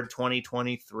 3rd,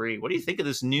 2023. What do you think of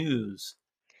this news?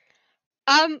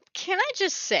 Can I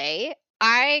just say,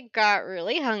 I got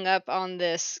really hung up on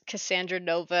this Cassandra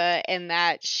Nova and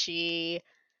that she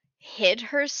hid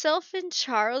herself in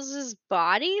Charles's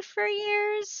body for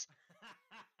years.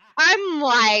 I'm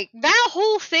like, that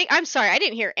whole thing. I'm sorry, I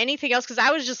didn't hear anything else because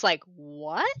I was just like,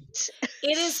 what?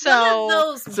 It is one of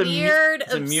those weird,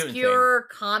 it's a mutant obscure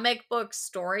comic book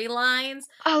storylines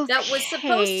that was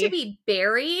supposed to be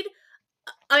buried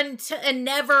and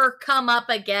never come up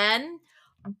again.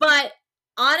 But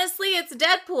honestly, it's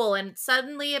Deadpool, and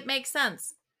suddenly it makes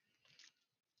sense.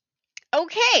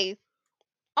 Okay.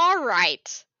 All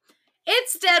right.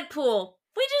 It's Deadpool.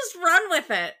 We just run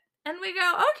with it. And we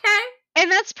go, okay.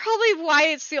 And that's probably why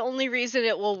it's the only reason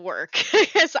it will work.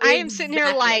 Because I am sitting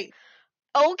here like,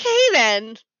 okay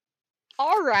then.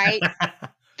 All right.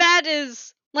 That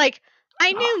is, like,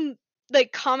 I knew,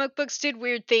 like, comic books did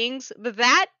weird things, but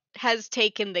that has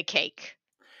taken the cake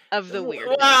of the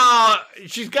weirdness. Well,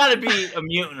 she's got to be a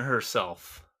mutant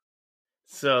herself.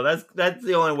 So that's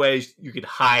the only way you could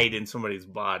hide in somebody's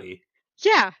body.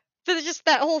 Yeah. But just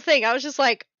that whole thing, I was just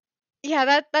like,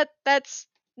 yeah, that's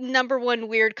number one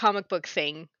weird comic book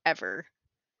thing ever.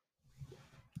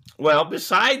 Well,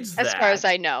 besides as far as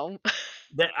I know,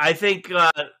 I think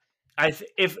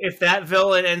if that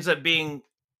villain ends up being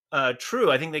true,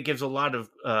 I think that gives a lot of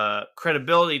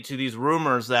credibility to these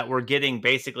rumors that we're getting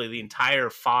basically the entire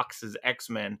Fox's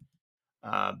X-Men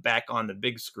back on the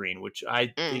big screen, which I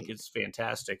think is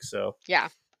fantastic. So yeah,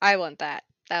 I want that.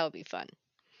 That would be fun.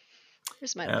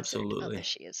 Where's my lizard? Oh, there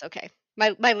she is. Okay.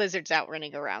 My lizard's out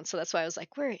running around, so that's why I was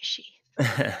like, where is she?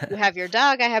 You have your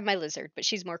dog, I have my lizard, but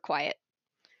she's more quiet.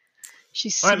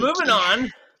 She's sneaky. All right, moving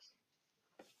on.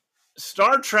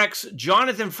 Star Trek's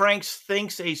Jonathan Frakes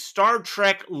thinks a Star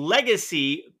Trek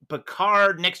Legacy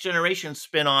Picard Next Generation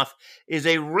spinoff is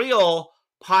a real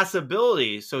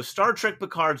possibility. So Star Trek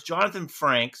Picard's Jonathan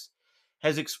Frakes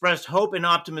has expressed hope and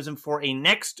optimism for a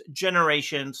Next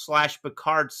Generation /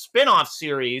 Picard spinoff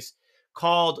series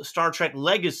called Star Trek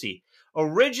Legacy.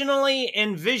 Originally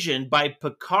envisioned by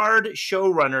Picard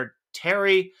showrunner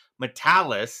Terry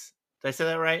Matalas. Did I say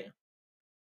that right?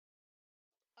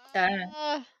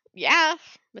 Yeah,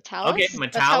 Matalas. Okay,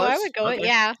 Matalas. That's how I would go. Okay.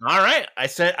 Yeah. All right,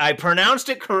 I pronounced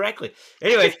it correctly.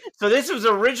 Anyways, so this was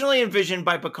originally envisioned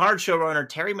by Picard showrunner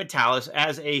Terry Matalas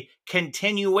as a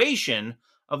continuation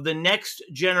of the Next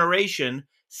Generation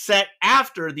set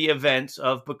after the events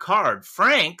of Picard.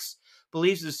 Frakes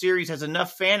believes the series has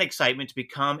enough fan excitement to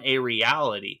become a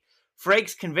reality.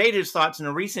 Frakes conveyed his thoughts in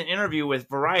a recent interview with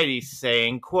Variety,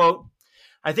 saying, quote,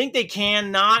 I think they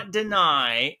can't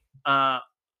deny not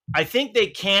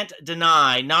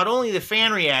only the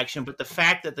fan reaction, but the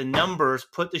fact that the numbers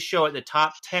put the show at the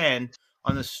top 10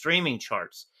 on the streaming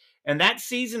charts. And that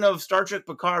season of Star Trek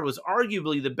Picard was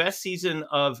arguably the best season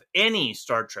of any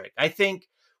Star Trek. I think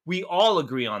we all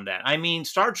agree on that. I mean,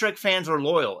 Star Trek fans are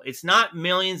loyal. It's not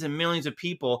millions and millions of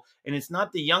people, and it's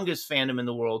not the youngest fandom in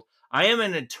the world. I am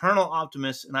an eternal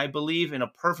optimist, and I believe in a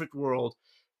perfect world.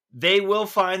 They will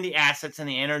find the assets and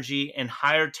the energy and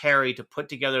hire Terry to put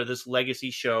together this legacy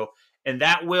show, and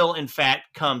that will, in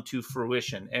fact, come to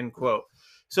fruition, end quote.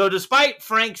 So despite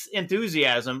Frank's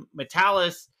enthusiasm,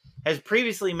 Matalas has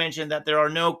previously mentioned that there are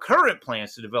no current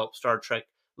plans to develop Star Trek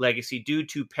Legacy due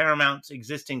to Paramount's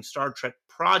existing Star Trek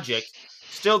projects.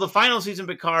 Still, the final season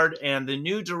Picard and the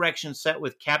new direction set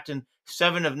with Captain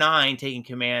 7 of 9 taking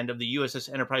command of the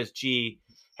USS Enterprise G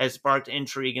has sparked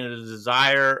intrigue and a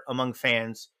desire among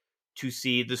fans to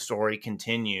see the story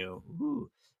continue.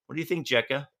 Ooh. What do you think,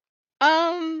 Jekka?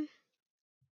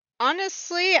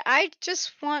 Honestly, I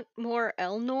just want more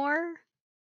Elnor.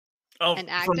 Oh, and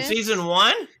Agnes. From season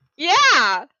 1?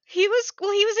 Yeah, he was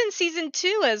in season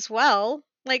 2 as well.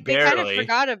 Like they kind of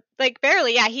forgot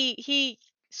barely. Yeah, he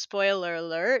spoiler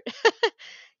alert.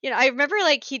 I remember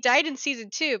like he died in season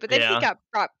 2, but then he got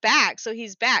brought back, so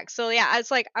he's back. So yeah, I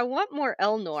was like, I want more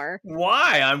Elnor.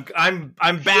 Why? I'm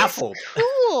baffled.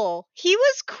 Cool. He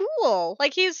was cool.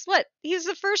 Like he's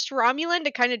the first Romulan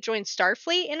to kind of join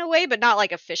Starfleet in a way, but not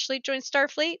like officially join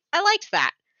Starfleet. I liked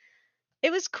that.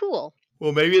 It was cool.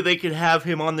 Well, maybe they could have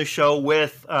him on the show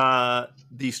with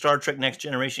the Star Trek Next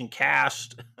Generation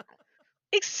cast.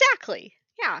 Exactly.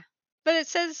 Yeah. But it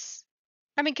says,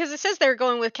 because it says they're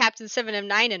going with Captain 7 of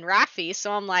 9 and Raffi,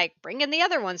 so I'm like, bring in the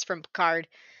other ones from Picard.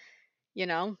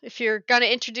 If you're going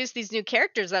to introduce these new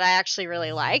characters that I actually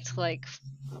really liked, like,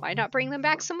 why not bring them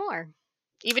back some more?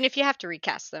 Even if you have to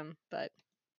recast them. But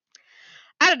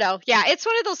I don't know. Yeah, it's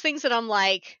one of those things that I'm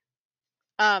like,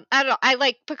 I don't know.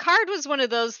 Picard was one of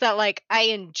those that, like, I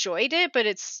enjoyed it, but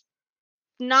it's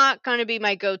not going to be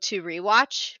my go-to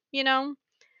rewatch,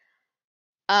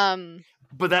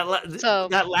 But that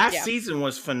last season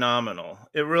was phenomenal.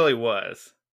 It really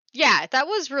was. Yeah, that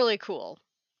was really cool.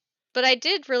 But I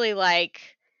did really like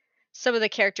some of the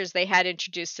characters they had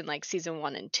introduced in like season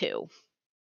 1 and 2.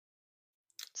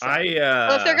 So.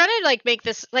 Well, if they're gonna like make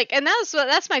this like, and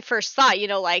that's my first thought,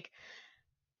 like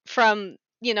from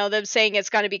them saying it's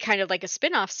going to be kind of like a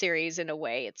spin-off series in a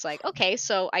way. It's like, okay,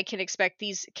 so I can expect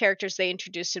these characters they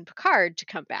introduced in Picard to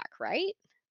come back, right?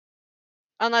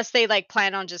 Unless they like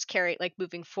plan on just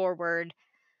moving forward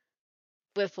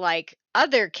with like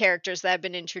other characters that have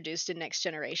been introduced in Next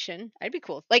Generation. I'd be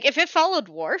cool. Like if it followed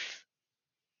Worf,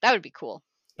 that would be cool.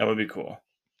 That would be cool.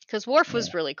 Because Worf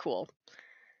was really cool.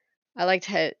 I liked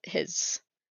his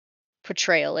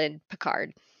portrayal in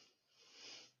Picard.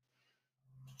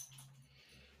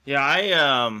 Yeah,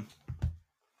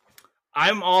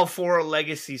 I'm all for a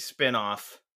legacy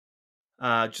spinoff,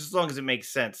 just as long as it makes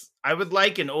sense. I would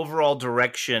like an overall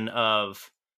direction of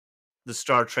the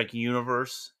Star Trek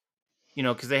universe,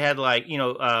 because they had like,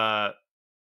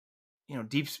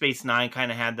 Deep Space Nine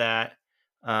kind of had that.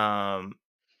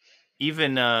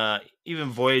 Even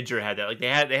Voyager had that. Like they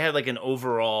had like an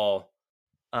overall.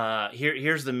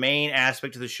 Here's the main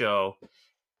aspect of the show.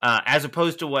 As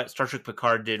opposed to what Star Trek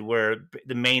Picard did, where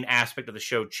the main aspect of the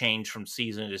show changed from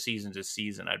season to season to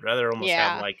season. I'd rather almost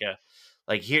have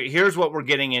here's what we're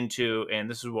getting into, and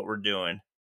this is what we're doing.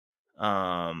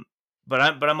 But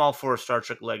I'm all for Star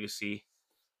Trek Legacy.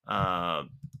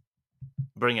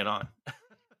 Bring it on.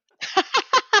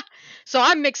 So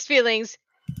I'm mixed feelings.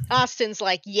 Austin's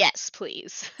like, yes,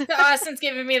 please. Austin's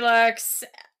giving me looks.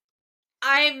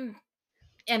 I'm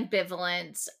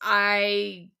ambivalent.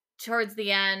 Towards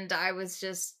the end, I was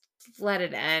just, let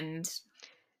it end.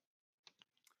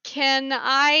 Can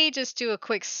I just do a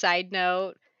quick side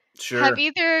note? Sure. Are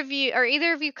either of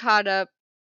you caught up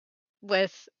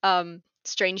with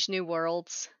Strange New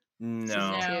Worlds?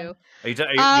 No. You want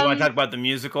to talk about the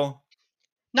musical?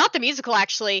 Not the musical,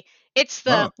 actually. It's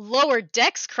the Lower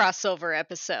Decks crossover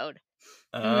episode.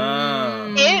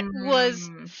 It was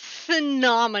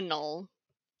phenomenal.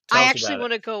 I actually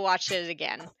want to go watch it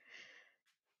again.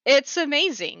 It's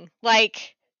amazing.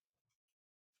 Like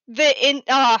I'm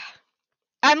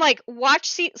like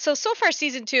so far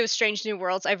season 2 of Strange New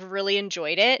Worlds, I've really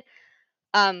enjoyed it.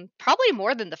 Probably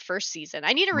more than the first season.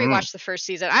 I need to rewatch the first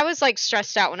season. I was like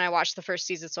stressed out when I watched the first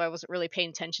season, so I wasn't really paying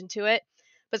attention to it.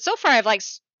 But so far I've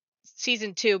liked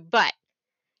season 2, but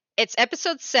it's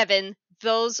episode 7,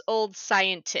 Those Old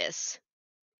Scientists.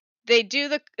 They do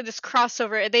this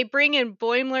crossover. They bring in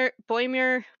Boimler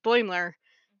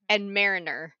and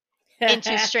Mariner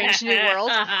into Strange New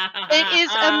Worlds. It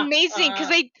is amazing because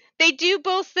they do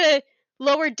both the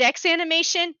Lower Decks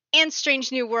animation and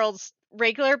Strange New Worlds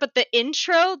regular, but the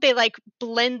intro they like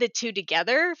blend the two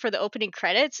together for the opening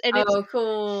credits, and it's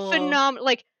cool, phenomenal.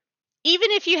 Like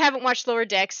even if you haven't watched Lower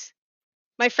Decks,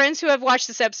 my friends who have watched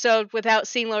this episode without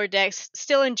seeing Lower Decks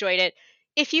still enjoyed it.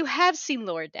 If you have seen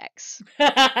Lower Decks,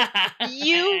 I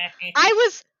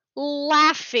was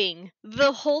laughing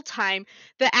the whole time.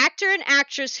 The actor and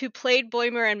actress who played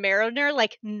Boimler and Mariner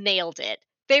like nailed it.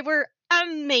 They were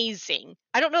amazing.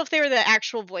 I don't know if they were the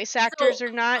actual voice actors or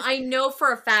not. I know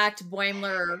for a fact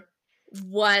Boimler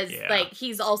was like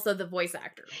he's also the voice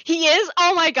actor. He is?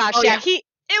 Oh my gosh, yeah. It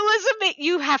was amazing.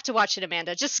 You have to watch it,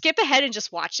 Amanda. Just skip ahead and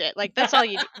just watch it. Like that's all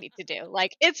you need to do.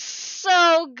 Like it's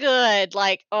so good.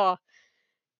 Like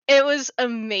it was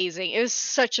amazing. It was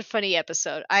such a funny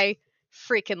episode. I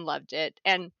freaking loved it.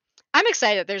 And I'm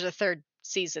excited there's a third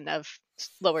season of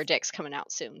Lower Decks coming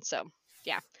out soon. So,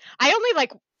 yeah. I only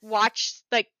like watched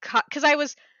cuz I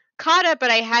was caught up, but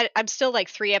I'm still like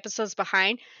 3 episodes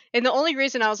behind. And the only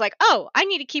reason I was like, "Oh, I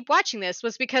need to keep watching this"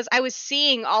 was because I was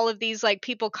seeing all of these like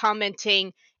people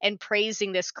commenting and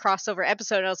praising this crossover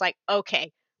episode, and I was like,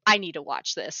 "Okay, I need to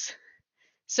watch this."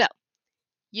 So,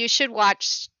 you should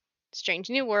watch Strange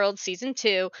New World season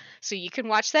 2 so you can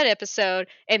watch that episode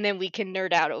and then we can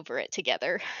nerd out over it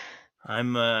together.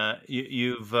 I'm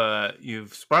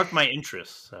you've sparked my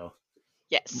interest, so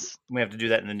yes, we have to do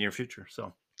that in the near future.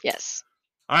 So yes.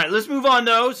 All right, let's move on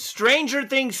though. Stranger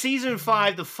Things season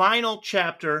 5, the final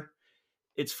chapter.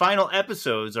 Its final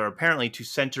episodes are apparently to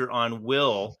center on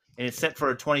Will, and it's set for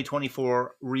a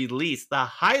 2024 release. The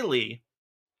highly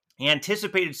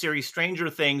anticipated series Stranger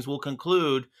Things will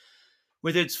conclude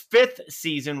with its 5th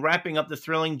season, wrapping up the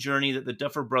thrilling journey that the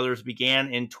Duffer Brothers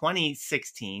began in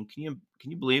 2016. Can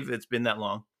you believe it's been that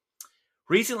long?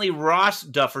 Recently, Ross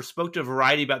Duffer spoke to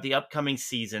Variety about the upcoming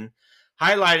season,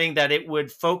 highlighting that it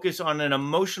would focus on an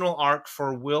emotional arc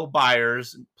for Will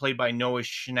Byers, played by Noah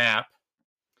Schnapp,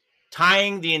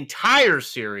 tying the entire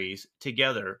series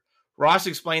together. Ross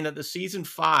explained that the season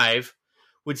 5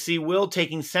 would see Will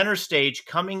taking center stage,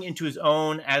 coming into his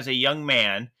own as a young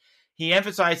man. He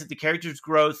emphasized that the character's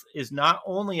growth is not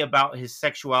only about his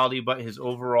sexuality, but his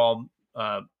overall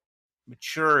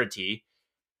maturity.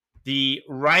 The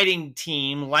writing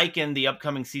team likened the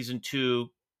upcoming season 2,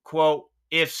 quote,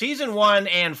 if season 1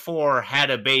 and 4 had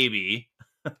a baby,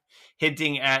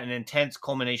 hinting at an intense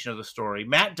culmination of the story.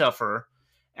 Matt Duffer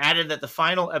added that the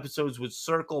final episodes would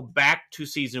circle back to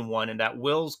season 1 and that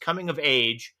Will's coming of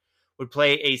age would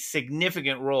play a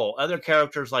significant role. Other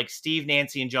characters like Steve,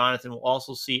 Nancy, and Jonathan will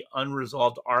also see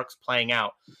unresolved arcs playing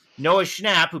out. Noah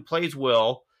Schnapp, who plays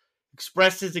Will,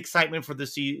 expressed his excitement for the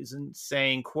season,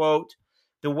 saying, quote,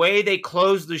 the way they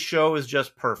close the show is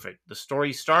just perfect. The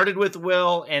story started with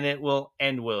Will, and it will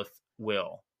end with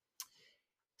Will.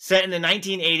 Set in the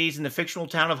 1980s in the fictional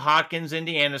town of Hawkins,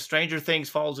 Indiana, Stranger Things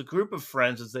follows a group of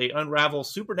friends as they unravel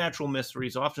supernatural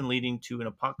mysteries, often leading to an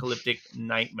apocalyptic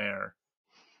nightmare.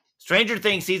 Stranger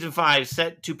Things Season 5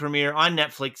 set to premiere on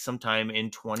Netflix sometime in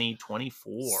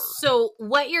 2024. So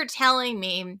what you're telling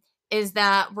me is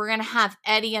that we're going to have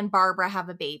Eddie and Barbara have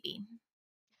a baby.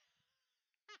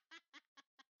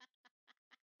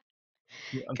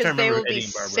 Because they will be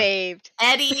saved.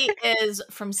 Eddie is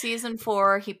from season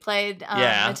 4. He played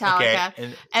Metallica. Okay.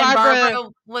 And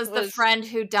Barbara was the friend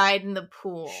who died in the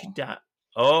pool. She died.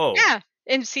 Oh. Yeah,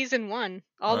 in season 1.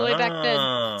 All the way back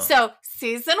then. So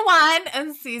season 1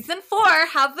 and season 4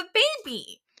 have a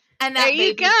baby. And that there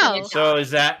you go. So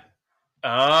is that...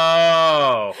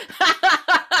 Oh.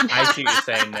 I see what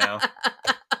you're saying now.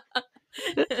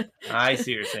 I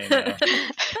see what you're saying now.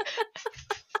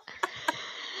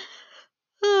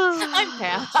 I'm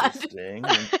bad.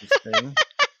 Interesting.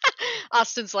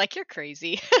 Austin's like, you're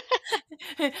crazy.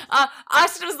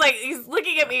 Austin was like, he's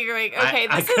looking at me going, okay,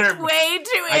 this is way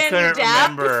too in-depth.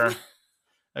 Remember.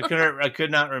 I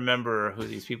could not remember who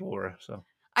these people were. So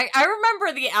I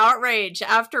remember the outrage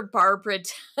after Barbara,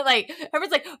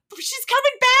 everyone's like, she's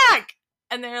coming back.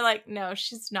 And they're like, no,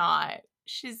 she's not.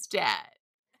 She's dead.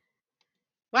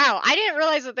 Wow, I didn't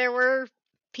realize that there were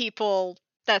people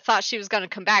that thought she was going to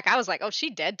come back. I was like, oh,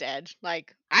 she dead.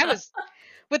 Like, I was,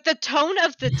 with the tone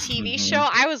of the TV show,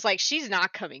 I was like, she's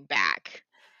not coming back.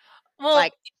 Well,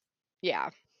 like,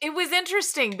 yeah. It was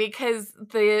interesting because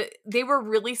they were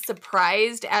really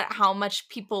surprised at how much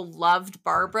people loved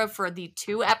Barbara for the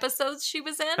 2 episodes she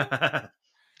was in.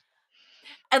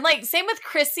 And like, same with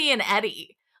Chrissy and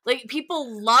Eddie. Like,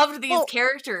 people loved these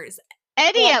characters.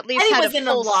 Eddie at least Eddie had was a in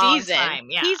full season. Time,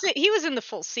 yeah. He was in the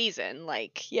full season.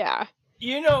 Like, yeah.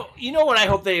 You know what I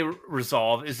hope they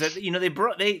resolve is that they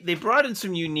brought in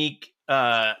some unique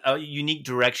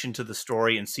direction to the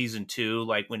story in season 2,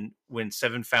 like when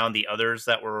Seven found the others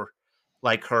that were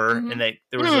like her, and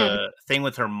there was a thing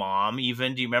with her mom.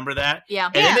 Even, do you remember that?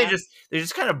 Yeah. And then they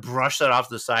just kind of brushed that off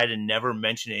to the side and never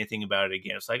mentioned anything about it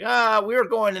again. It's like, we were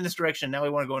going in this direction, now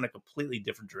we want to go in a completely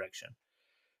different direction.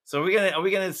 So are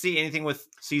we gonna see anything with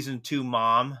season 2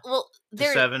 mom? Well,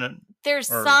 there's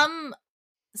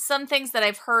some things that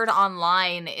I've heard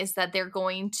online is that they're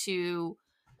going to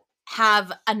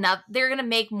have they're going to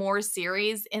make more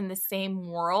series in the same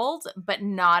world, but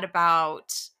not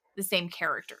about the same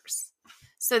characters.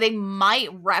 So they might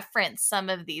reference some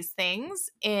of these things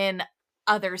in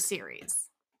other series.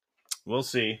 We'll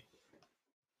see.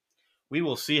 We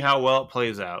will see how well it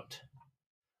plays out.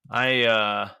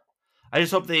 I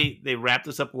just hope they wrap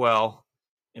this up well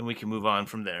and we can move on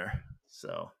from there.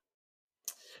 So,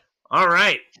 all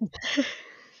right.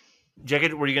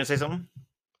 Jacket, were you going to say something?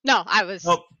 No, I was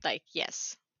like,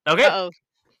 yes. Okay. Uh-oh.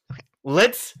 Okay.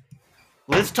 Let's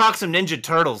talk some Ninja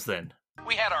Turtles then.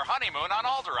 We had our honeymoon on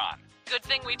Alderaan. Good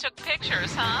thing we took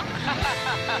pictures, huh?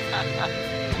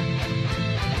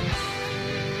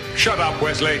 Shut up,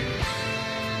 Wesley.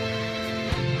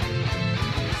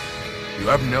 You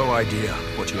have no idea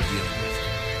what you're dealing with.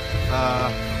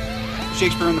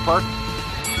 Shakespeare in the Park.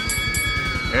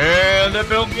 And that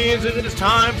bell means it is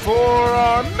time for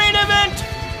our main event.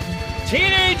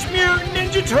 Teenage Mutant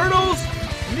Ninja Turtles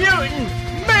Mutant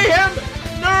Mayhem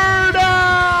Nerd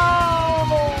Out!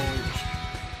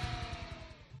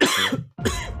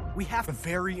 We have a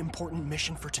very important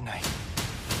mission for tonight.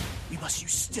 We must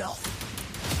use stealth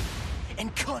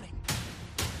and cunning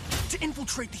to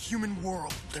infiltrate the human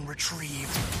world and retrieve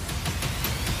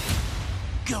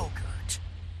Go-Gurt.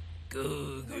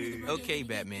 Go-Gurt. Okay,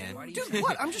 Batman. Dude,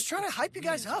 what? I'm just trying to hype you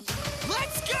guys up.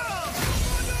 Let's go!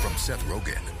 From Seth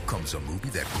Rogen comes a movie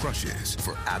that crushes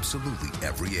for absolutely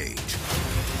every age.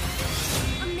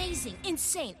 Amazing.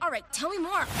 Insane. All right, tell me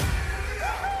more.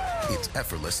 It's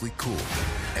effortlessly cool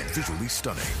and visually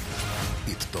stunning.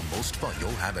 It's the most fun you'll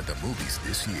have at the movies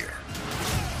this year.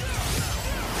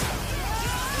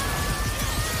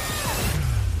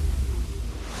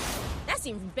 That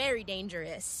seems very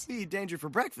dangerous. Eat danger for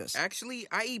breakfast. Actually,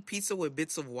 I eat pizza with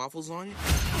bits of waffles on it.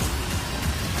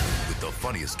 with the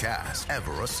funniest cast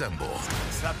ever assembled.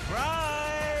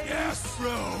 Surprise! Yes, bro.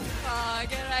 Oh,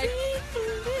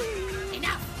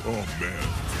 Enough! Oh, man.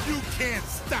 You can't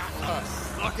stop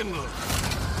us. Lock and load.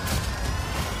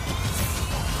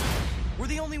 We're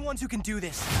the only ones who can do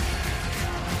this.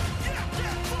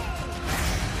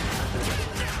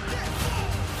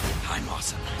 I'm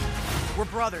awesome. We're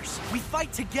brothers. We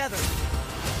fight together.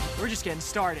 We're just getting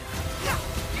started.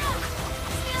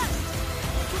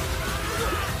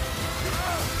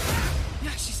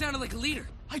 Yeah, she sounded like a leader.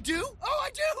 I do? Oh, I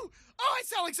do! Oh, I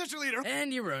sound like such a leader.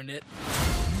 And you ruined it.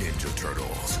 Ninja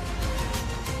Turtles.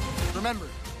 Remember,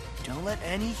 don't let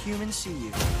any human see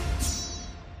you.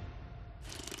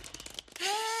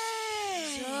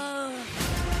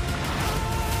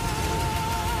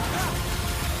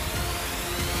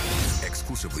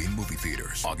 Exclusively in movie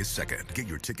theaters, August 2nd. Get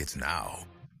your tickets now.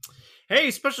 Hey,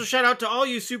 special shout out to all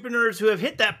you super nerds who have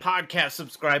hit that podcast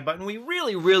subscribe button. We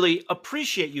really, really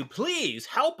appreciate you. Please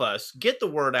help us get the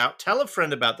word out. Tell a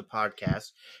friend about the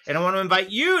podcast. And I want to invite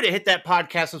you to hit that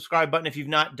podcast subscribe button if you've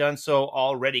not done so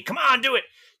already. Come on, do it.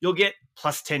 You'll get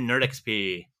plus 10 Nerd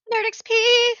XP. Nerd XP.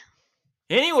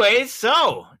 Anyways,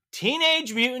 so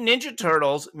Teenage Mutant Ninja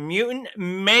Turtles Mutant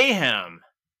Mayhem.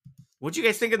 What'd you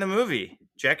guys think of the movie?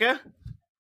 Jekka?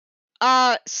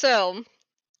 So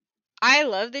I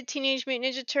love the Teenage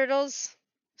Mutant Ninja Turtles,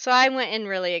 so I went in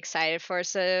really excited for it.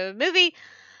 So a movie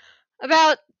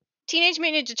about Teenage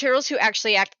Mutant Ninja Turtles who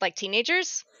actually act like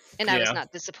teenagers, and I was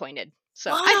not disappointed.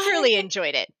 So I thoroughly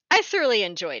enjoyed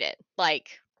it.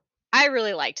 Like, I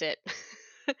really liked it.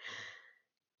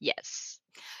 Yes.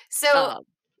 So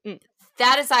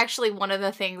that is actually one of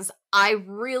the things I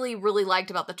really, really liked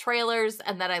about the trailers,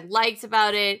 and that I liked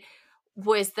about it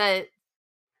was that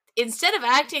instead of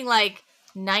acting like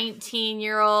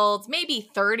 19-year-olds, maybe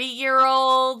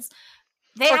 30-year-olds,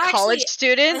 or college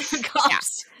students.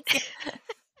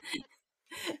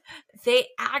 They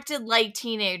acted like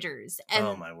teenagers. And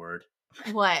oh my word!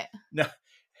 What? No,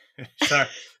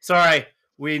 sorry.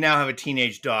 We now have a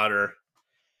teenage daughter,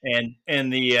 and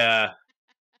the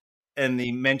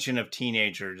mention of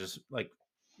teenager just like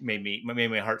made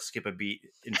my heart skip a beat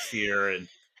in fear and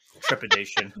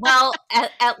trepidation. Well,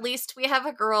 at least we have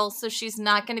a girl, so she's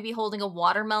not going to be holding a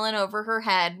watermelon over her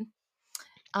head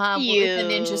with a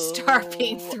ninja star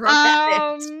being thrown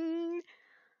at it.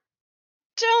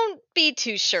 Don't be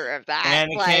too sure of that.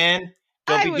 Anakin,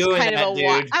 don't be doing that,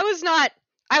 dude.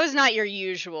 I was not your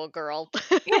usual girl.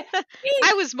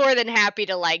 I was more than happy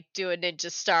to do a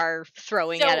ninja star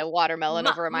throwing at a watermelon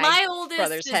over my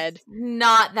brother's head.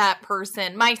 Not that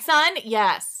person. My son,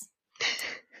 yes.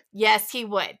 Yes, he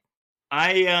would.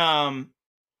 I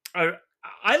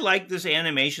like this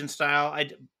animation style.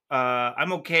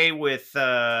 I'm okay with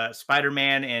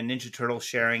Spider-Man and Ninja Turtles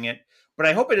sharing it, but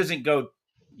I hope it doesn't go,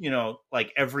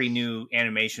 like every new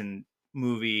animation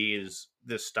movie is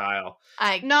this style.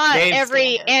 Not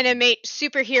every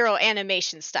superhero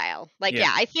animation style.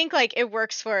 I think it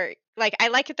works for I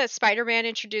like it that Spider-Man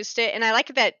introduced it, and I like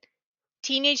it that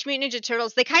Teenage Mutant Ninja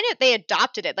Turtles they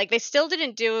adopted it.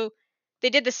 They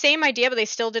did the same idea, but they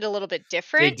still did a little bit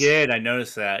different. They did. I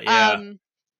noticed that. Yeah.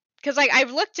 Because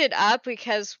I've looked it up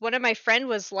because one of my friend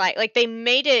was they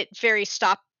made it very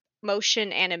stop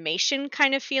motion animation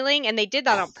kind of feeling, and they did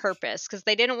that on purpose because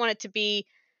they didn't want it to be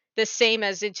the same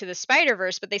as Into the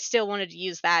Spider-Verse, but they still wanted to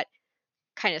use that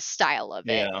kind of style of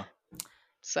it. Yeah.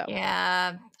 So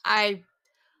yeah, I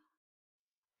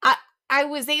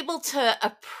was able to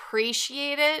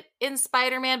appreciate it in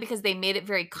Spider-Man because they made it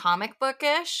very comic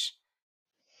bookish.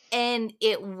 And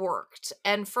it worked.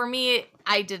 And for me,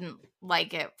 I didn't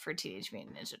like it for Teenage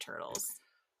Mutant Ninja Turtles.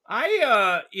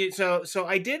 So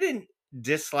I didn't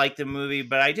dislike the movie,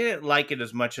 but I didn't like it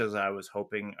as much as I was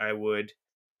hoping I would.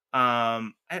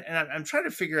 And I'm trying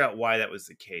to figure out why that was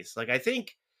the case. I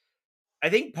think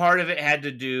part of it had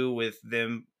to do with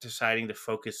them deciding to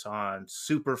focus on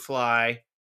Superfly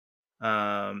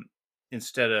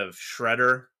instead of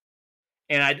Shredder.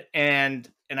 And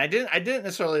I didn't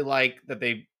necessarily like that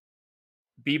they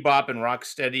Bebop and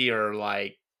Rocksteady are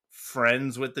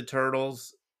friends with the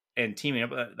Turtles and teaming up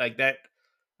like that.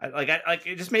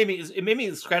 It just made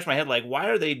me scratch my head. Why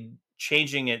are they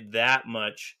changing it that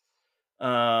much?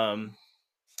 I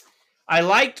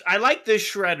liked the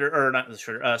Shredder, or not the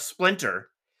Shredder, Splinter.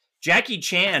 Jackie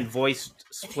Chan voiced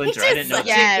Splinter. I didn't know.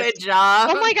 Good job.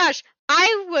 Oh my gosh.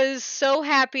 I was so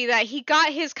happy that he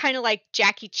got his kind of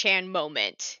Jackie Chan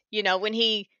moment. When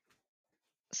he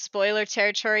spoiler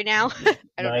territory now.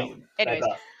 I don't know. Anyways,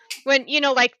 when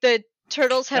the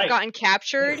turtles have gotten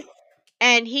captured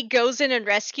and he goes in and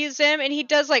rescues him, and he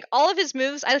does like all of his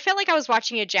moves. I felt like I was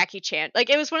watching a Jackie Chan. Like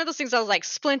it was one of those things I was like,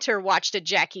 Splinter watched a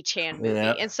Jackie Chan movie.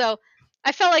 Yeah. And so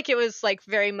I felt like it was like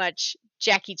very much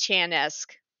Jackie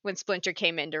Chan-esque when Splinter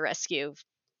came in to rescue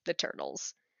the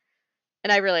turtles.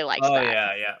 And I really liked that.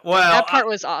 Yeah. Well, that part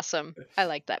was awesome. I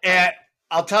liked that part. And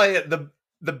I'll tell you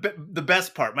the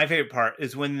best part, my favorite part,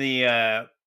 is when the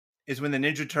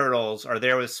Ninja Turtles are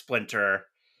there with Splinter,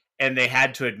 and they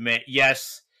had to admit,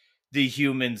 yes, the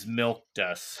humans milked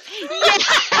us.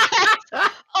 Yes!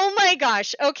 Oh my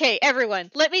gosh. Okay,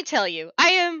 everyone, let me tell you, I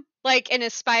am like an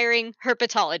aspiring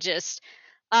herpetologist.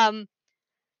 And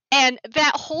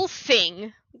that whole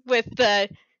thing with the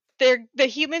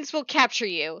humans will capture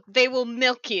you, they will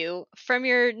milk you from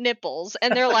your nipples,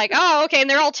 and they're like, oh, okay, and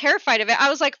they're all terrified of it. I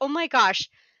was like, oh my gosh,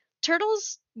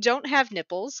 turtles don't have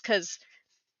nipples because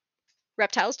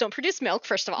reptiles don't produce milk,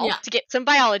 first of all, to get some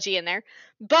biology in there.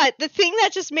 But the thing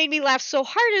that just made me laugh so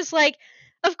hard is like,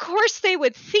 of course they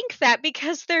would think that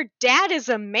because their dad is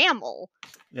a mammal.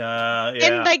 Yeah.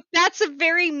 And like that's a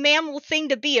very mammal thing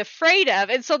to be afraid of.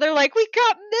 And so they're like, we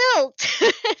got milked.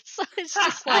 So it's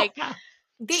just like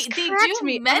they do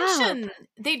mention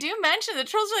the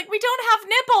trolls are like, we don't have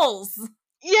nipples.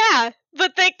 Yeah,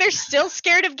 but like they're still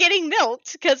scared of getting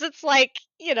milked because it's like,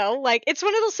 you know, like it's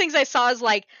one of those things I saw as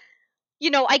like, you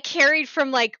know, I carried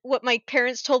from like what my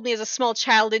parents told me as a small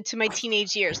child into my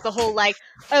teenage years. The whole like,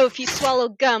 oh, if you swallow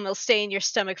gum, it'll stay in your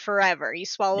stomach forever. You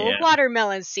swallow a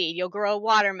watermelon seed, you'll grow a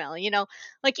watermelon. You know,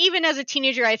 like even as a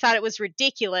teenager, I thought it was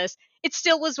ridiculous. It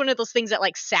still was one of those things that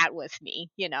like sat with me,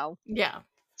 you know? Yeah.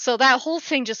 So that whole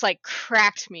thing just like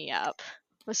cracked me up.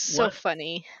 It was so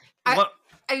funny.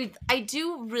 I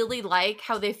do really like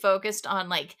how they focused on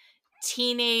like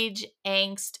teenage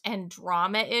angst and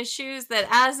drama issues that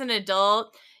as an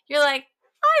adult you're like,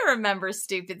 I remember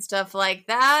stupid stuff like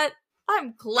that.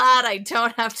 I'm glad I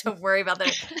don't have to worry about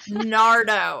that.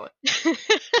 Nardo.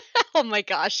 Oh my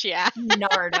gosh, yeah.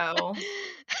 Nardo.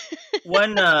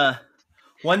 Nardo.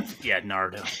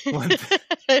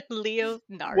 Leo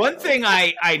Nardo. One thing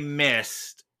I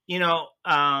missed, you know,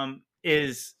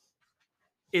 is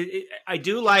I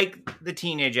do like the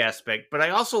teenage aspect, but I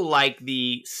also like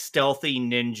the stealthy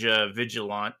ninja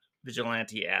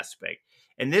vigilante aspect.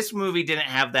 And this movie didn't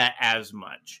have that as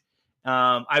much.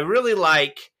 I really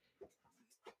like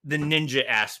the ninja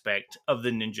aspect of the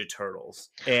Ninja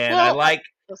Turtles. And I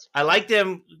like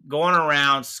them going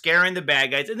around scaring the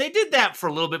bad guys. And they did that for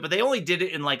a little bit, but they only did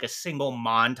it in like a single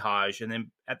montage. And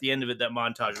then at the end of it, that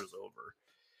montage was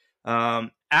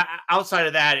over. Outside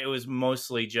of that, it was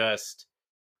mostly just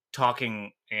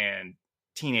talking and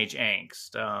teenage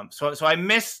angst. So I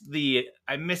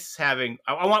miss having.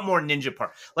 I want more ninja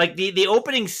part. Like the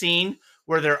opening scene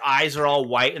where their eyes are all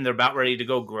white and they're about ready to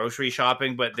go grocery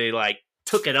shopping, but they like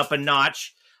took it up a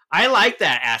notch. I like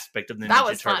that aspect of the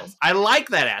Ninja Turtles. Fun. I like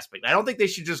that aspect. I don't think they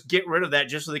should just get rid of that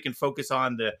just so they can focus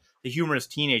on the humorous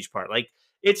teenage part. Like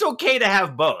it's okay to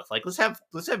have both. Like let's have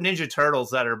Ninja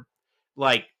Turtles that are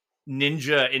like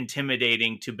ninja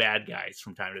intimidating to bad guys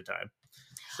from time to time.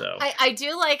 So I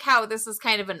do like how this is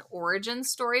kind of an origin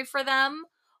story for them,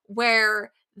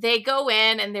 where they go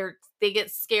in and they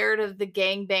get scared of the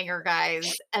gangbanger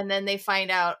guys, and then they find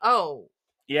out, oh,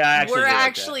 yeah, we're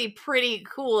actually pretty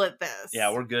cool at this.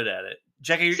 Yeah, we're good at it.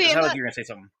 Jackie, you sound like you're gonna say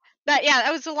something.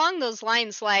 That was along those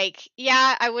lines. Like,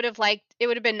 yeah, I would have liked. It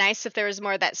would have been nice if there was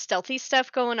more of that stealthy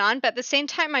stuff going on, but at the same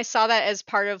time, I saw that as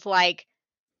part of like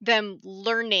them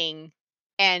learning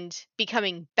and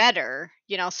becoming better,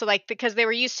 you know, so like because they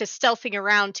were used to stealthing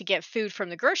around to get food from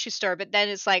the grocery store, but then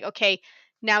it's like, okay,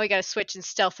 now we got to switch and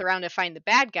stealth around to find the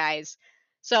bad guys.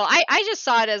 So I just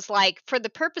saw it as like for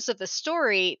the purpose of the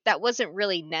story that wasn't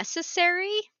really necessary,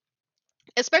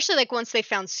 especially like once they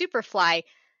found Superfly,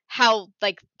 how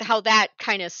that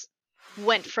kind of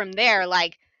went from there.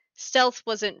 Like stealth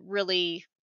wasn't really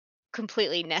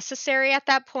completely necessary at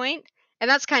that point, and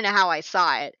that's kind of how I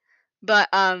saw it. But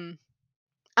I'm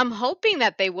hoping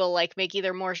that they will like make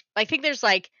either more. I think there's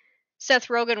like Seth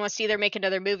Rogen wants to either make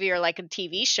another movie or like a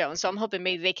TV show, and so I'm hoping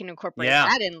maybe they can incorporate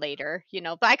that in later, you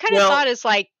know. But I kind of thought it's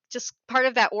like just part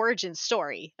of that origin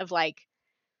story of like,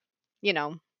 you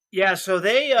know. Yeah, so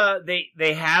they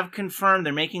have confirmed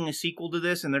they're making a sequel to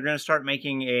this, and they're going to start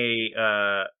making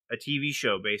a TV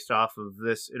show based off of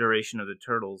this iteration of the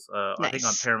Turtles. Nice. I think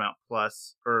on Paramount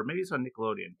Plus, or maybe it's on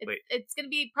Nickelodeon. It's going to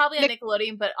be probably on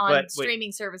Nickelodeon, but on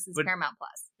streaming services Paramount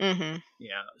Plus. Mm-hmm.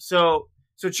 Yeah. So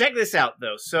check this out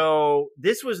though. So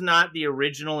this was not the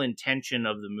original intention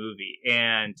of the movie,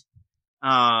 and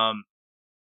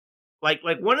like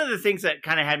one of the things that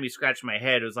kind of had me scratch my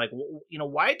head was like, you know,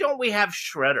 why don't we have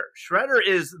Shredder? Shredder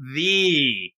is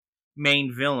the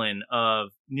main villain of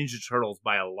Ninja Turtles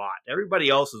by a lot. Everybody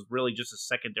else is really just a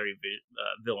secondary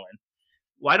villain.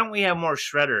 Why don't we have more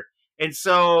Shredder? And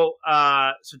so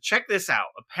check this out.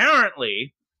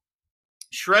 Apparently,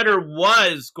 Shredder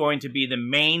was going to be the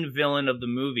main villain of the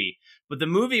movie, but the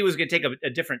movie was going to take a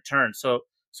different turn. So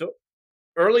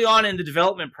early on in the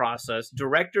development process,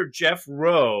 director Jeff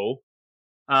Rowe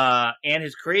and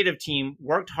his creative team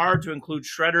worked hard to include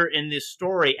Shredder in this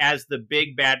story as the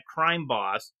big bad crime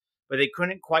boss, but they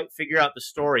couldn't quite figure out the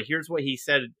story. Here's what he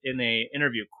said in an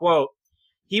interview, quote,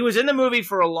 "He was in the movie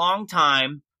for a long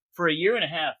time, for a year and a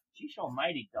half." Geez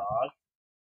almighty, dog.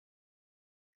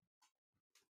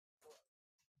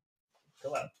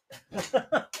 Go out.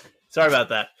 Sorry about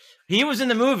that. He was in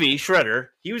the movie, Shredder.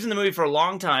 He was in the movie for a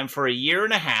long time, for a year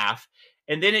and a half,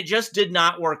 and then it just did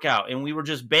not work out. And we were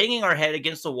just banging our head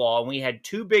against the wall, and we had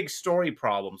two big story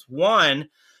problems. One,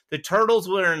 the Turtles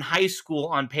were in high school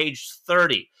on page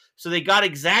 30, so they got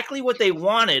exactly what they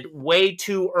wanted way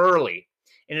too early.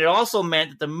 And it also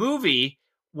meant that the movie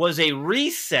was a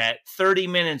reset 30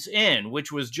 minutes in,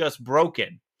 which was just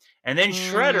broken. And then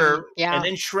Shredder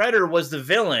was the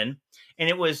villain, and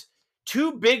it was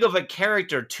too big of a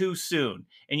character too soon.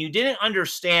 And you didn't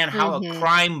understand how a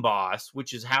crime boss,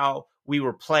 which is how we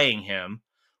were playing him,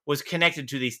 was connected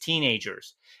to these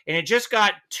teenagers. And it just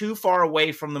got too far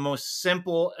away from the most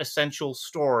simple, essential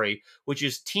story, which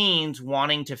is teens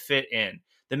wanting to fit in.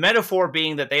 The metaphor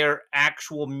being that they are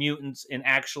actual mutants and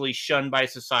actually shunned by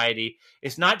society.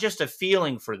 It's not just a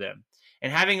feeling for them.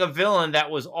 And having a villain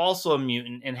that was also a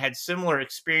mutant and had similar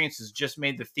experiences just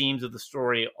made the themes of the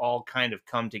story all kind of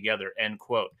come together, end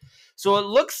quote. So it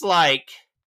looks like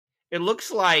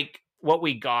what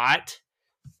we got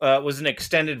was an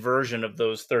extended version of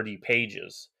those 30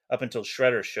 pages up until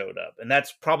Shredder showed up. And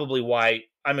that's probably why,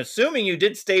 I'm assuming you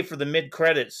did stay for the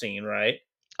mid-credit scene, right?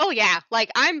 Oh, yeah.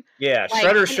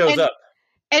 Shredder shows up.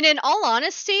 And in all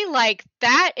honesty,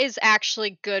 that is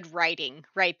actually good writing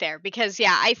right there. Because,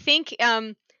 I think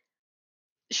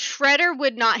Shredder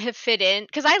would not have fit in.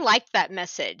 Because I liked that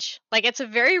message. It's a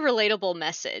very relatable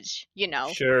message,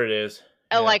 Sure it is.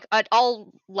 Yeah. At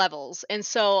all levels. And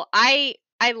so I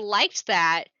liked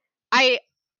that.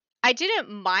 I didn't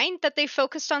mind that they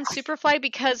focused on Superfly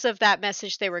because of that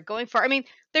message they were going for. I mean,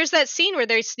 there's that scene where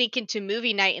they sneak into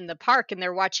movie night in the park and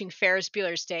they're watching Ferris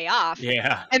Bueller's Day Off.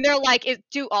 Yeah. And they're like,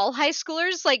 do all high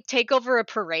schoolers take over a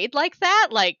parade like that?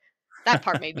 That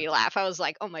part made me laugh. I was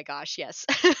like, oh my gosh, yes.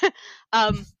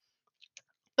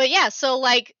 But yeah,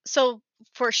 so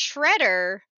for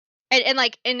Shredder and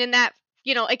in that,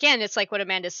 again, it's like what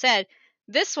Amanda said,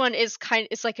 this one is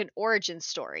it's like an origin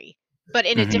story. But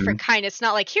in a different kind. It's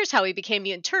not like, here's how we became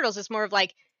mutant turtles. It's more of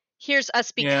here's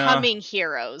us becoming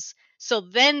heroes. So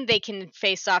then they can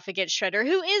face off against Shredder,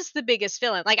 who is the biggest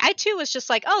villain. I too was just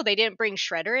like, oh, they didn't bring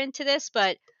Shredder into this.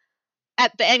 But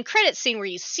at the end credit scene where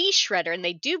you see Shredder and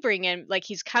they do bring in,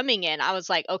 he's coming in, I was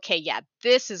like, okay, yeah,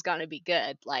 this is going to be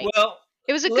good.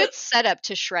 It was a good setup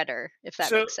to Shredder, if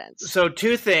that makes sense. So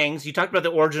two things. You talked about the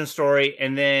origin story.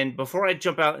 And then before I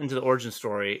jump out into the origin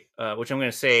story, which I'm going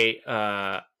to say...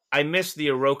 I miss the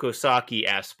Orokosaki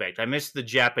aspect. I miss the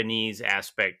Japanese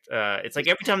aspect. It's like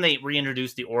every time they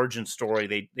reintroduce the origin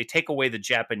story, they take away the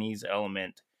Japanese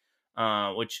element,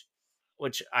 which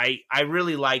I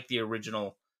really like the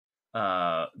original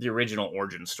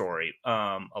origin story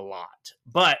a lot.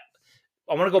 But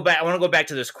I want to go back. I want to go back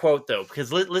to this quote though,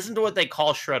 because listen to what they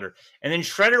call Shredder. And then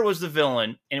Shredder was the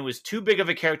villain, and it was too big of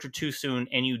a character too soon,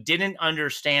 and you didn't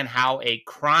understand how a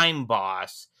crime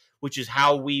boss, which is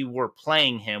how we were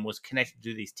playing him, was connected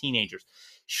to these teenagers.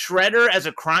 Shredder as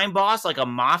a crime boss, like a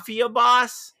mafia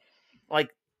boss?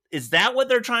 Is that what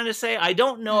they're trying to say? I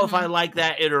don't know if I like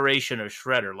that iteration of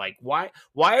Shredder.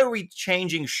 Why are we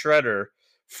changing Shredder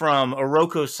from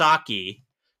Orokosaki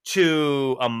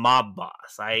to a mob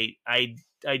boss? I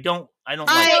don't like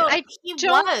that.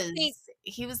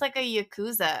 He was like a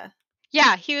Yakuza.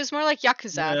 Yeah, he was more like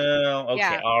Yakuza. Okay,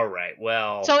 yeah. All right,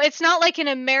 well... So it's not like an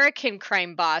American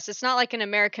crime boss. It's not like an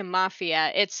American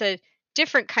mafia. It's a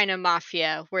different kind of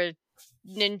mafia where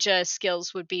ninja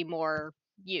skills would be more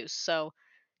used. So,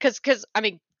 because I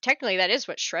mean, technically that is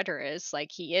what Shredder is.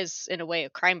 He is, in a way, a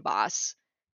crime boss.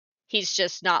 He's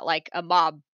just not like a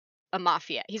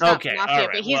mafia. He's not mafia, right,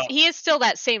 but he is still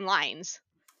that same lines.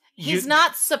 He's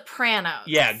not Sopranos.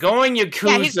 Yeah, going Yakuza.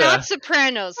 Yeah, he's not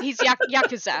Sopranos. He's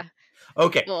Yakuza.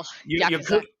 Okay,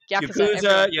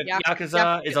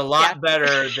 Yakuza is a lot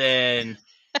better than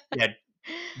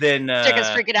Chica's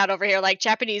freaking out over here,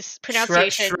 Japanese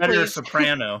pronunciation. Shredder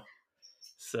Soprano.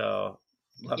 So,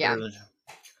 yeah.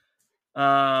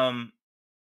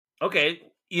 Okay,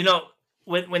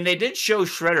 when they did show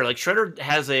Shredder, like Shredder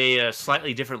has a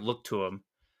slightly different look to him.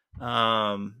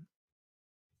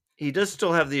 He does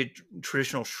still have the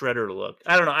traditional Shredder look.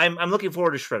 I don't know. I'm looking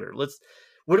forward to Shredder.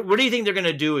 What do you think they're going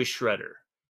to do with Shredder?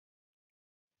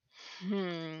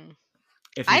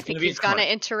 I think he's going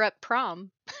to interrupt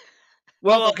prom.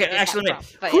 Well, okay, actually,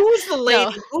 who's the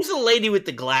lady? No. Who's the lady with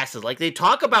the glasses? Like they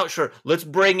talk about Shredder. Let's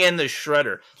bring in the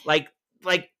Shredder. Like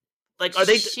are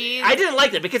they? I didn't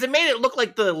like that because it made it look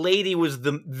like the lady was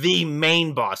the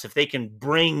main boss. If they can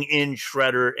bring in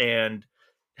Shredder and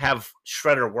have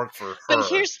Shredder work for her. But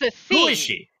here's the thing. Who is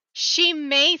she?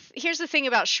 Here's the thing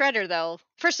about Shredder, though.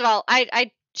 First of all,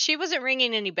 she wasn't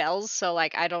ringing any bells, so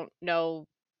like I don't know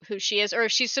who she is, or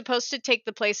if she's supposed to take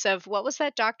the place of what was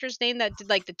that doctor's name that did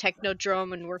like the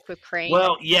Technodrome and worked with Crane?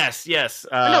 Well, yes.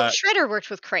 No, Shredder worked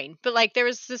with Crane, but like there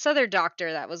was this other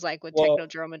doctor that was like with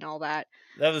Technodrome and all that.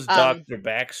 That was Dr.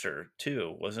 Baxter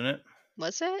too, wasn't it?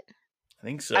 Was it? I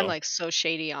think so. I'm like so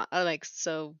shady on.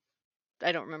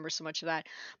 I don't remember so much of that,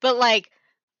 but like.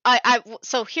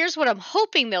 So here's what I'm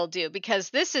hoping they'll do,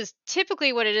 because this is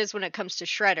typically what it is when it comes to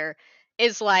Shredder,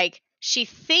 is like she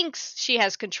thinks she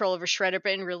has control over Shredder,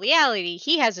 but in reality,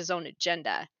 he has his own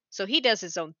agenda. So he does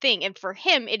his own thing. And for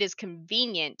him, it is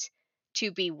convenient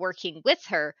to be working with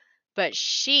her, but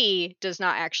she does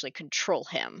not actually control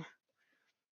him.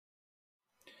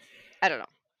 I don't know.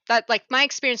 That, like, my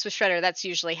experience with Shredder, that's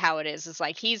usually how it is. It's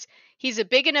like he's a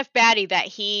big enough baddie that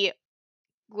he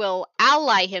will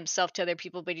ally himself to other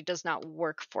people, but he does not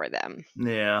work for them.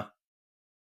 Yeah.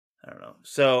 I don't know.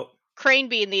 So Crane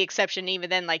being the exception, even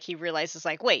then, like he realizes,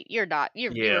 like, wait, you're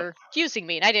using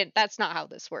me, and that's not how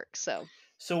this works.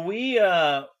 So we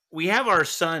have our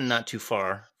son not too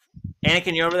far.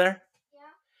 Anakin, you over there? Yeah.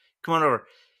 Come on over.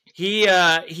 He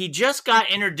just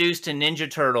got introduced to Ninja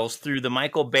Turtles through the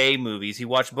Michael Bay movies. He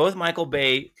watched both Michael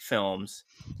Bay films.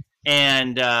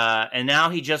 And now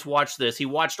he just watched this. He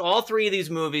watched all 3 of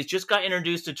these movies, just got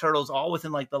introduced to Turtles all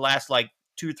within like the last like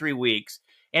 2-3 weeks.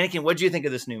 Anakin, what did you think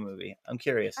of this new movie? I'm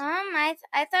curious. I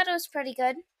thought it was pretty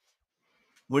good.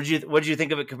 What did you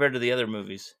think of it compared to the other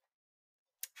movies?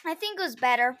 I think it was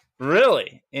better.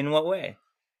 Really? In what way?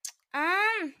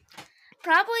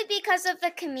 Probably because of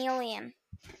the chameleon.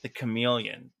 The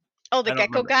chameleon. Oh, the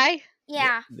gecko guy?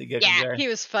 Yeah. The gecko guy. He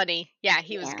was funny. Yeah,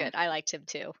 he was good. I liked him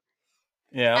too.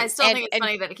 Yeah. I still think it's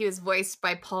funny that he was voiced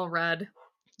by Paul Rudd.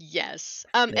 Yes.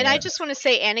 And I just want to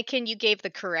say, Anakin, you gave the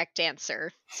correct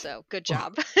answer. So good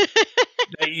job.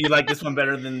 You like this one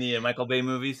better than the Michael Bay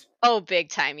movies? Oh, big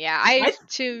time. Yeah.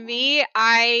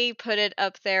 I put it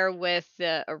up there with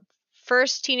the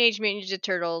first Teenage Mutant Ninja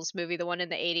Turtles movie, the one in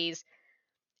the 80s.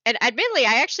 And admittedly,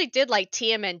 I actually did like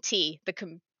TMNT, the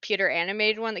computer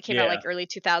animated one that came out like early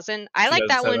 2000. I like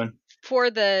that one for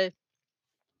the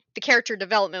character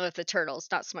development with the Turtles,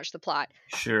 not so much the plot.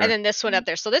 Sure. And then this one up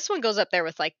there. So this one goes up there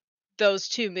with like those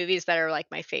 2 movies that are like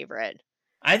my favorite.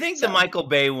 I think the Michael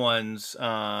Bay ones,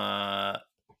 they're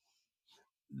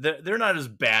not as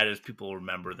bad as people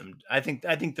remember them. I think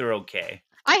they're okay.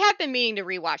 I have been meaning to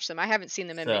rewatch them. I haven't seen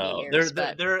them in many years.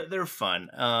 They're fun.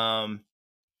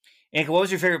 Anka, what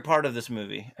was your favorite part of this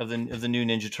movie, of the new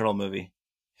Ninja Turtle movie?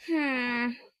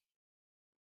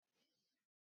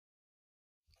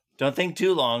 Don't think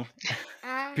too long.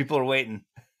 People are waiting.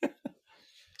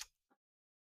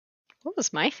 What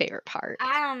was my favorite part?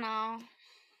 I don't know.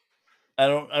 I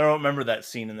don't remember that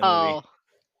scene in the movie.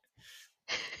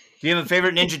 Do you have a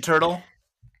favorite Ninja Turtle?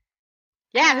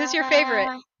 Yeah, who's your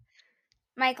favorite?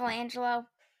 Michelangelo.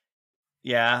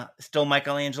 Yeah, still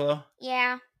Michelangelo?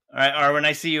 Yeah. All right, Arwen,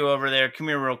 I see you over there. Come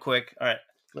here real quick. All right.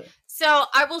 So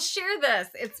I will share this.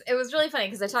 It was really funny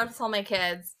because I talked with all my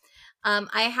kids.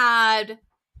 I had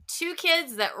 2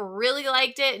 kids that really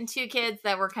liked it and 2 kids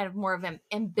that were kind of more of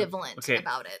ambivalent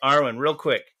about it. Arwen, real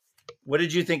quick. What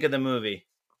did you think of the movie?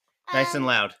 Nice and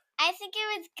loud. I think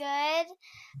it was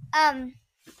good.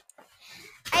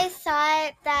 I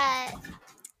thought that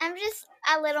I'm just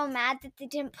a little mad that they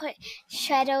didn't put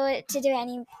Shredder to do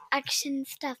any action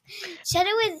stuff. Shredder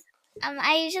was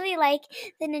I usually like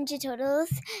the Ninja Turtles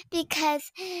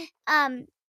because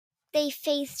they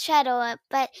faced Shredder,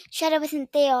 but Shredder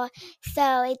wasn't there,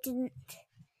 so it didn't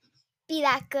be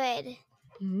that good.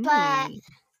 But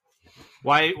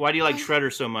why do you like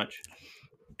Shredder so much?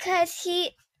 Because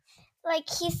he's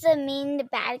the main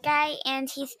bad guy, and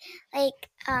he's like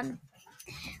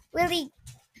really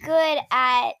good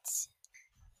at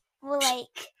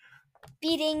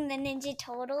beating the Ninja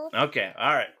Turtles. Okay,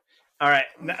 all right.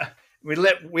 Now, we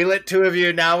lit 2 of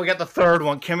you. Now we got the 3rd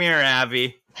one. Come here,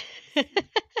 Abby.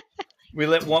 we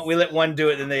let one do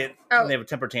it, and they have a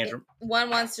temper tantrum. One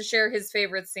wants to share his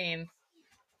favorite scene.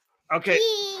 Okay.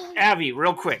 Abby,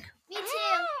 real quick. Me too.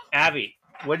 Abby,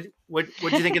 what did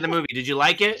you think of the movie? Did you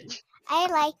like it? I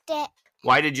liked it.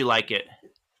 Why did you like it?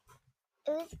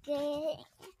 It was good.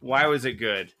 Why was it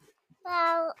good?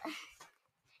 Well,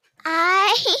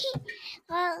 my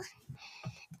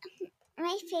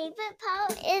favorite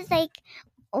part is like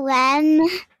when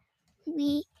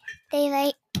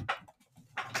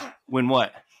When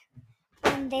what?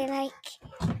 When they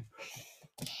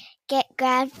get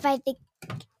grabbed by the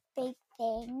big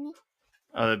thing.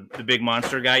 The big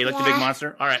monster guy. You like the big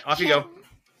monster? All right, off you go.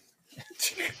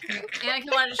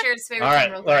 Anakin wanted to share his favorite.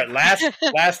 All right.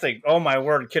 Last thing. Oh my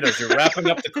word, kiddos, you're wrapping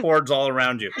up the cords all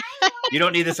around you. You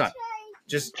don't need this on.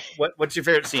 Just what's your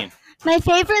favorite scene? My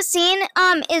favorite scene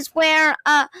is where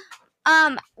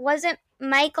was it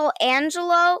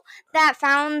Michelangelo that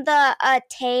found the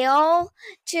tail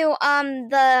to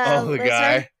the lizard?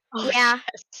 Guy. Yeah.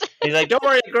 He's like, don't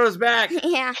worry, it grows back.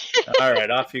 Yeah. All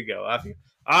right, off you go.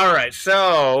 All right,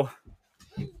 so.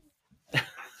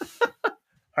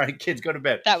 All right, kids, go to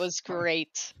bed. That was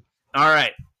great. All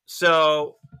right,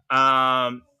 so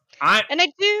I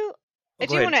do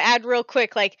want to add real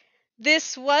quick, like,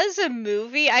 this was a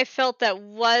movie I felt that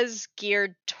was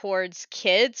geared towards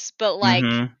kids, but like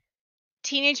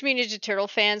Teenage Mutant Ninja Turtle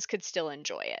fans could still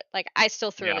enjoy it. Like, I still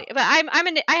thoroughly, but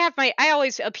I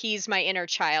always appease my inner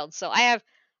child, so I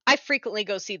frequently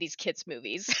go see these kids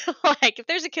movies. Like, if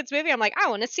there's a kids movie, I'm like, I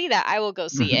want to see that. I will go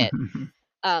see it.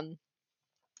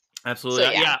 Absolutely.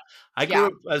 So, yeah. I grew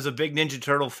up as a big Ninja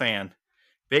Turtle fan.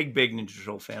 Big Ninja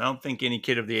Turtle fan. I don't think any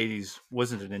kid of the 80s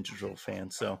wasn't a Ninja Turtle fan.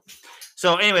 So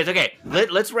anyways, okay.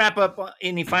 Let's wrap up.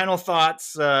 Any final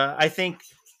thoughts? I think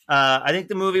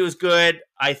the movie was good.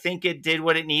 I think it did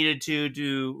what it needed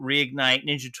to reignite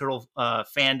Ninja Turtle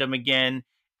fandom again.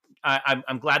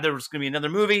 I'm glad there was going to be another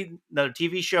movie, another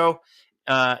TV show.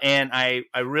 And I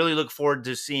really look forward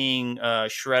to seeing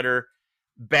Shredder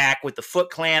back with the Foot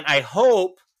Clan. I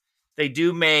hope they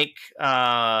do make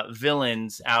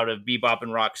villains out of Bebop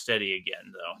and Rocksteady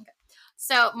again, though. Okay.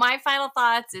 So my final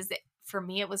thoughts is that for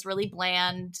me, it was really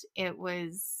bland. It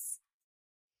was.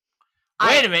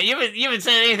 Wait a minute! You haven't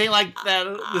said anything like that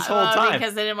this whole time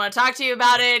because I didn't want to talk to you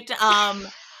about it. She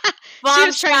was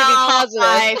trying to be positive.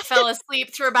 I fell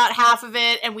asleep through about half of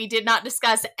it, and we did not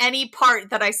discuss any part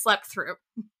that I slept through.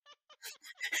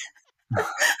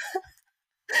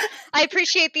 I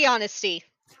appreciate the honesty.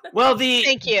 Well,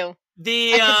 thank you.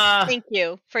 Thank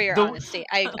you for your honesty.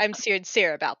 I'm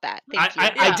sincere about that. Thank you.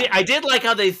 I did like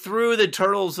how they threw the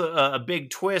Turtles a big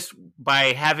twist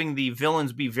by having the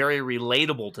villains be very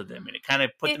relatable to them, and it kind of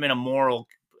put them in a moral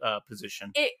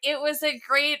position. It was a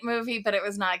great movie, but it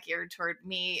was not geared toward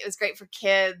me. It was great for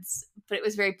kids, but it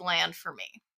was very bland for me.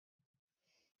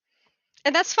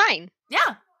 And that's fine.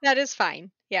 Yeah. That is fine.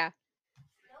 Yeah.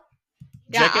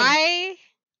 Yeah,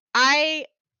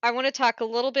 I want to talk a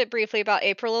little bit briefly about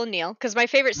April O'Neil, because my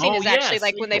favorite scene is actually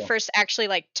like when they first actually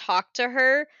like talk to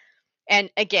her.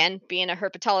 And again, being a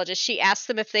herpetologist, she asks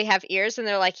them if they have ears, and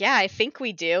they're like, yeah, I think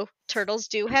we do. Turtles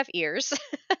do have ears.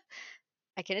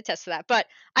 I can attest to that. But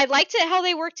I liked it how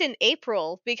they worked in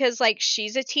April, because like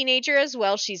she's a teenager as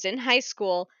well. She's in high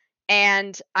school,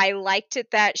 and I liked it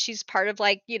that she's part of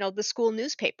like, the school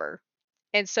newspaper.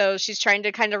 And so she's trying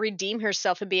to kind of redeem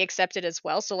herself and be accepted as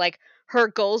well. So like her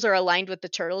goals are aligned with the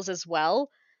Turtles as well.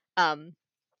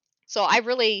 So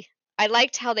I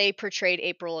liked how they portrayed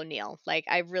April O'Neil. Like,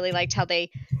 I really liked how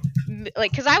they,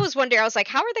 like, because I was like,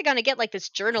 how are they going to get like this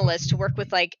journalist to work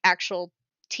with like actual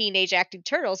teenage acting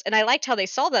turtles? And I liked how they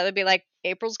saw that. They'd be like,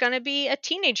 April's going to be a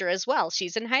teenager as well.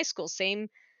 She's in high school, same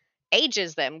age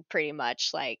as them pretty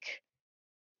much. Like,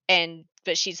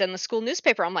 but she's in the school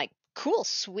newspaper. I'm like, cool,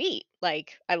 sweet.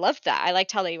 Like, I loved that. I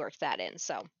liked how they worked that in.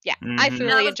 So yeah, I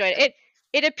thoroughly enjoyed it.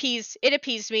 It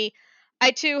appeased me.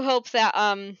 I too hope that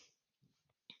oh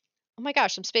my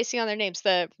gosh, I'm spacing on their names.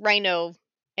 The Rhino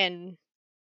and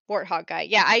Warthog guy.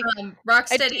 Yeah,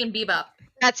 Rocksteady and Bebop.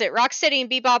 That's it. Rocksteady and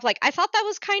Bebop. Like, I thought that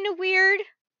was kind of weird,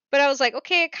 but I was like,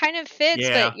 okay, it kind of fits.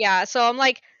 Yeah. But yeah, so I'm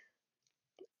like,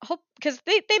 hope, because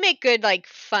they make good like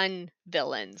fun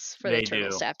villains for the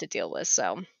Turtles to have to deal with.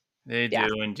 So they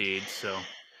do indeed. So,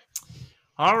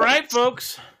 all right,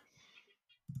 folks.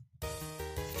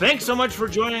 Thanks so much for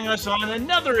joining us on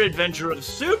another adventure of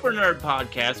Super Nerd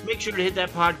Podcast. Make sure to hit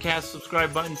that podcast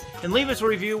subscribe button and leave us a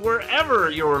review wherever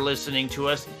you're listening to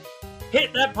us.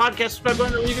 Hit that podcast subscribe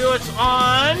button and review us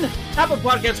on Apple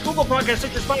Podcasts, Google Podcasts,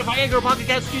 Stitcher, Spotify, Anchor, Pocket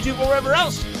Casts, YouTube, or wherever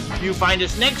else you find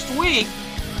us next week.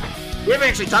 We haven't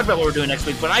actually talked about what we're doing next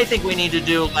week, but I think we need to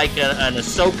do like an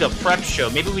Ahsoka prep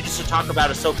show. Maybe we just talk about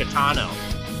Ahsoka Tano.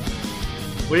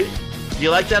 Do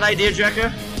you like that idea,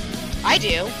 Jekka? I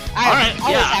do. I'm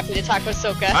always happy to talk with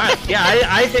Ahsoka. All right. Yeah,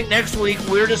 I think next week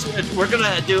we're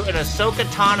gonna do an Ahsoka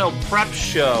Tano prep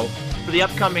show for the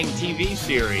upcoming TV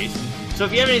series. So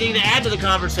if you have anything to add to the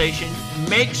conversation,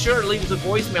 make sure to leave us a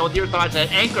voicemail with your thoughts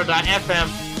at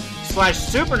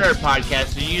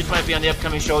anchor.fm/supernerdpodcast. And you might be on the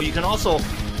upcoming show. You can also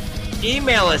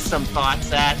email us some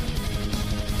thoughts at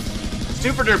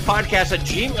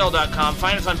supernerdpodcast@gmail.com.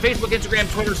 Find us on Facebook, Instagram,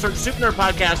 Twitter. Search Super Nerd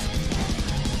Podcast.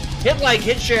 Hit like,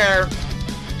 hit share.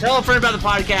 Tell a friend about the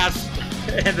podcast.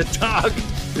 And the dog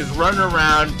is running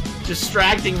around,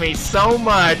 distracting me so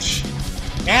much.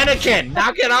 Anakin,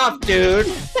 knock it off,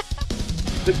 dude.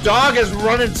 The dog is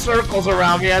running circles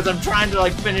around me as I'm trying to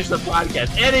finish the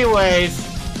podcast. Anyways,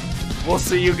 we'll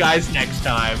see you guys next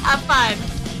time. Have fun.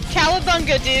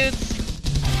 Cowabunga, dudes.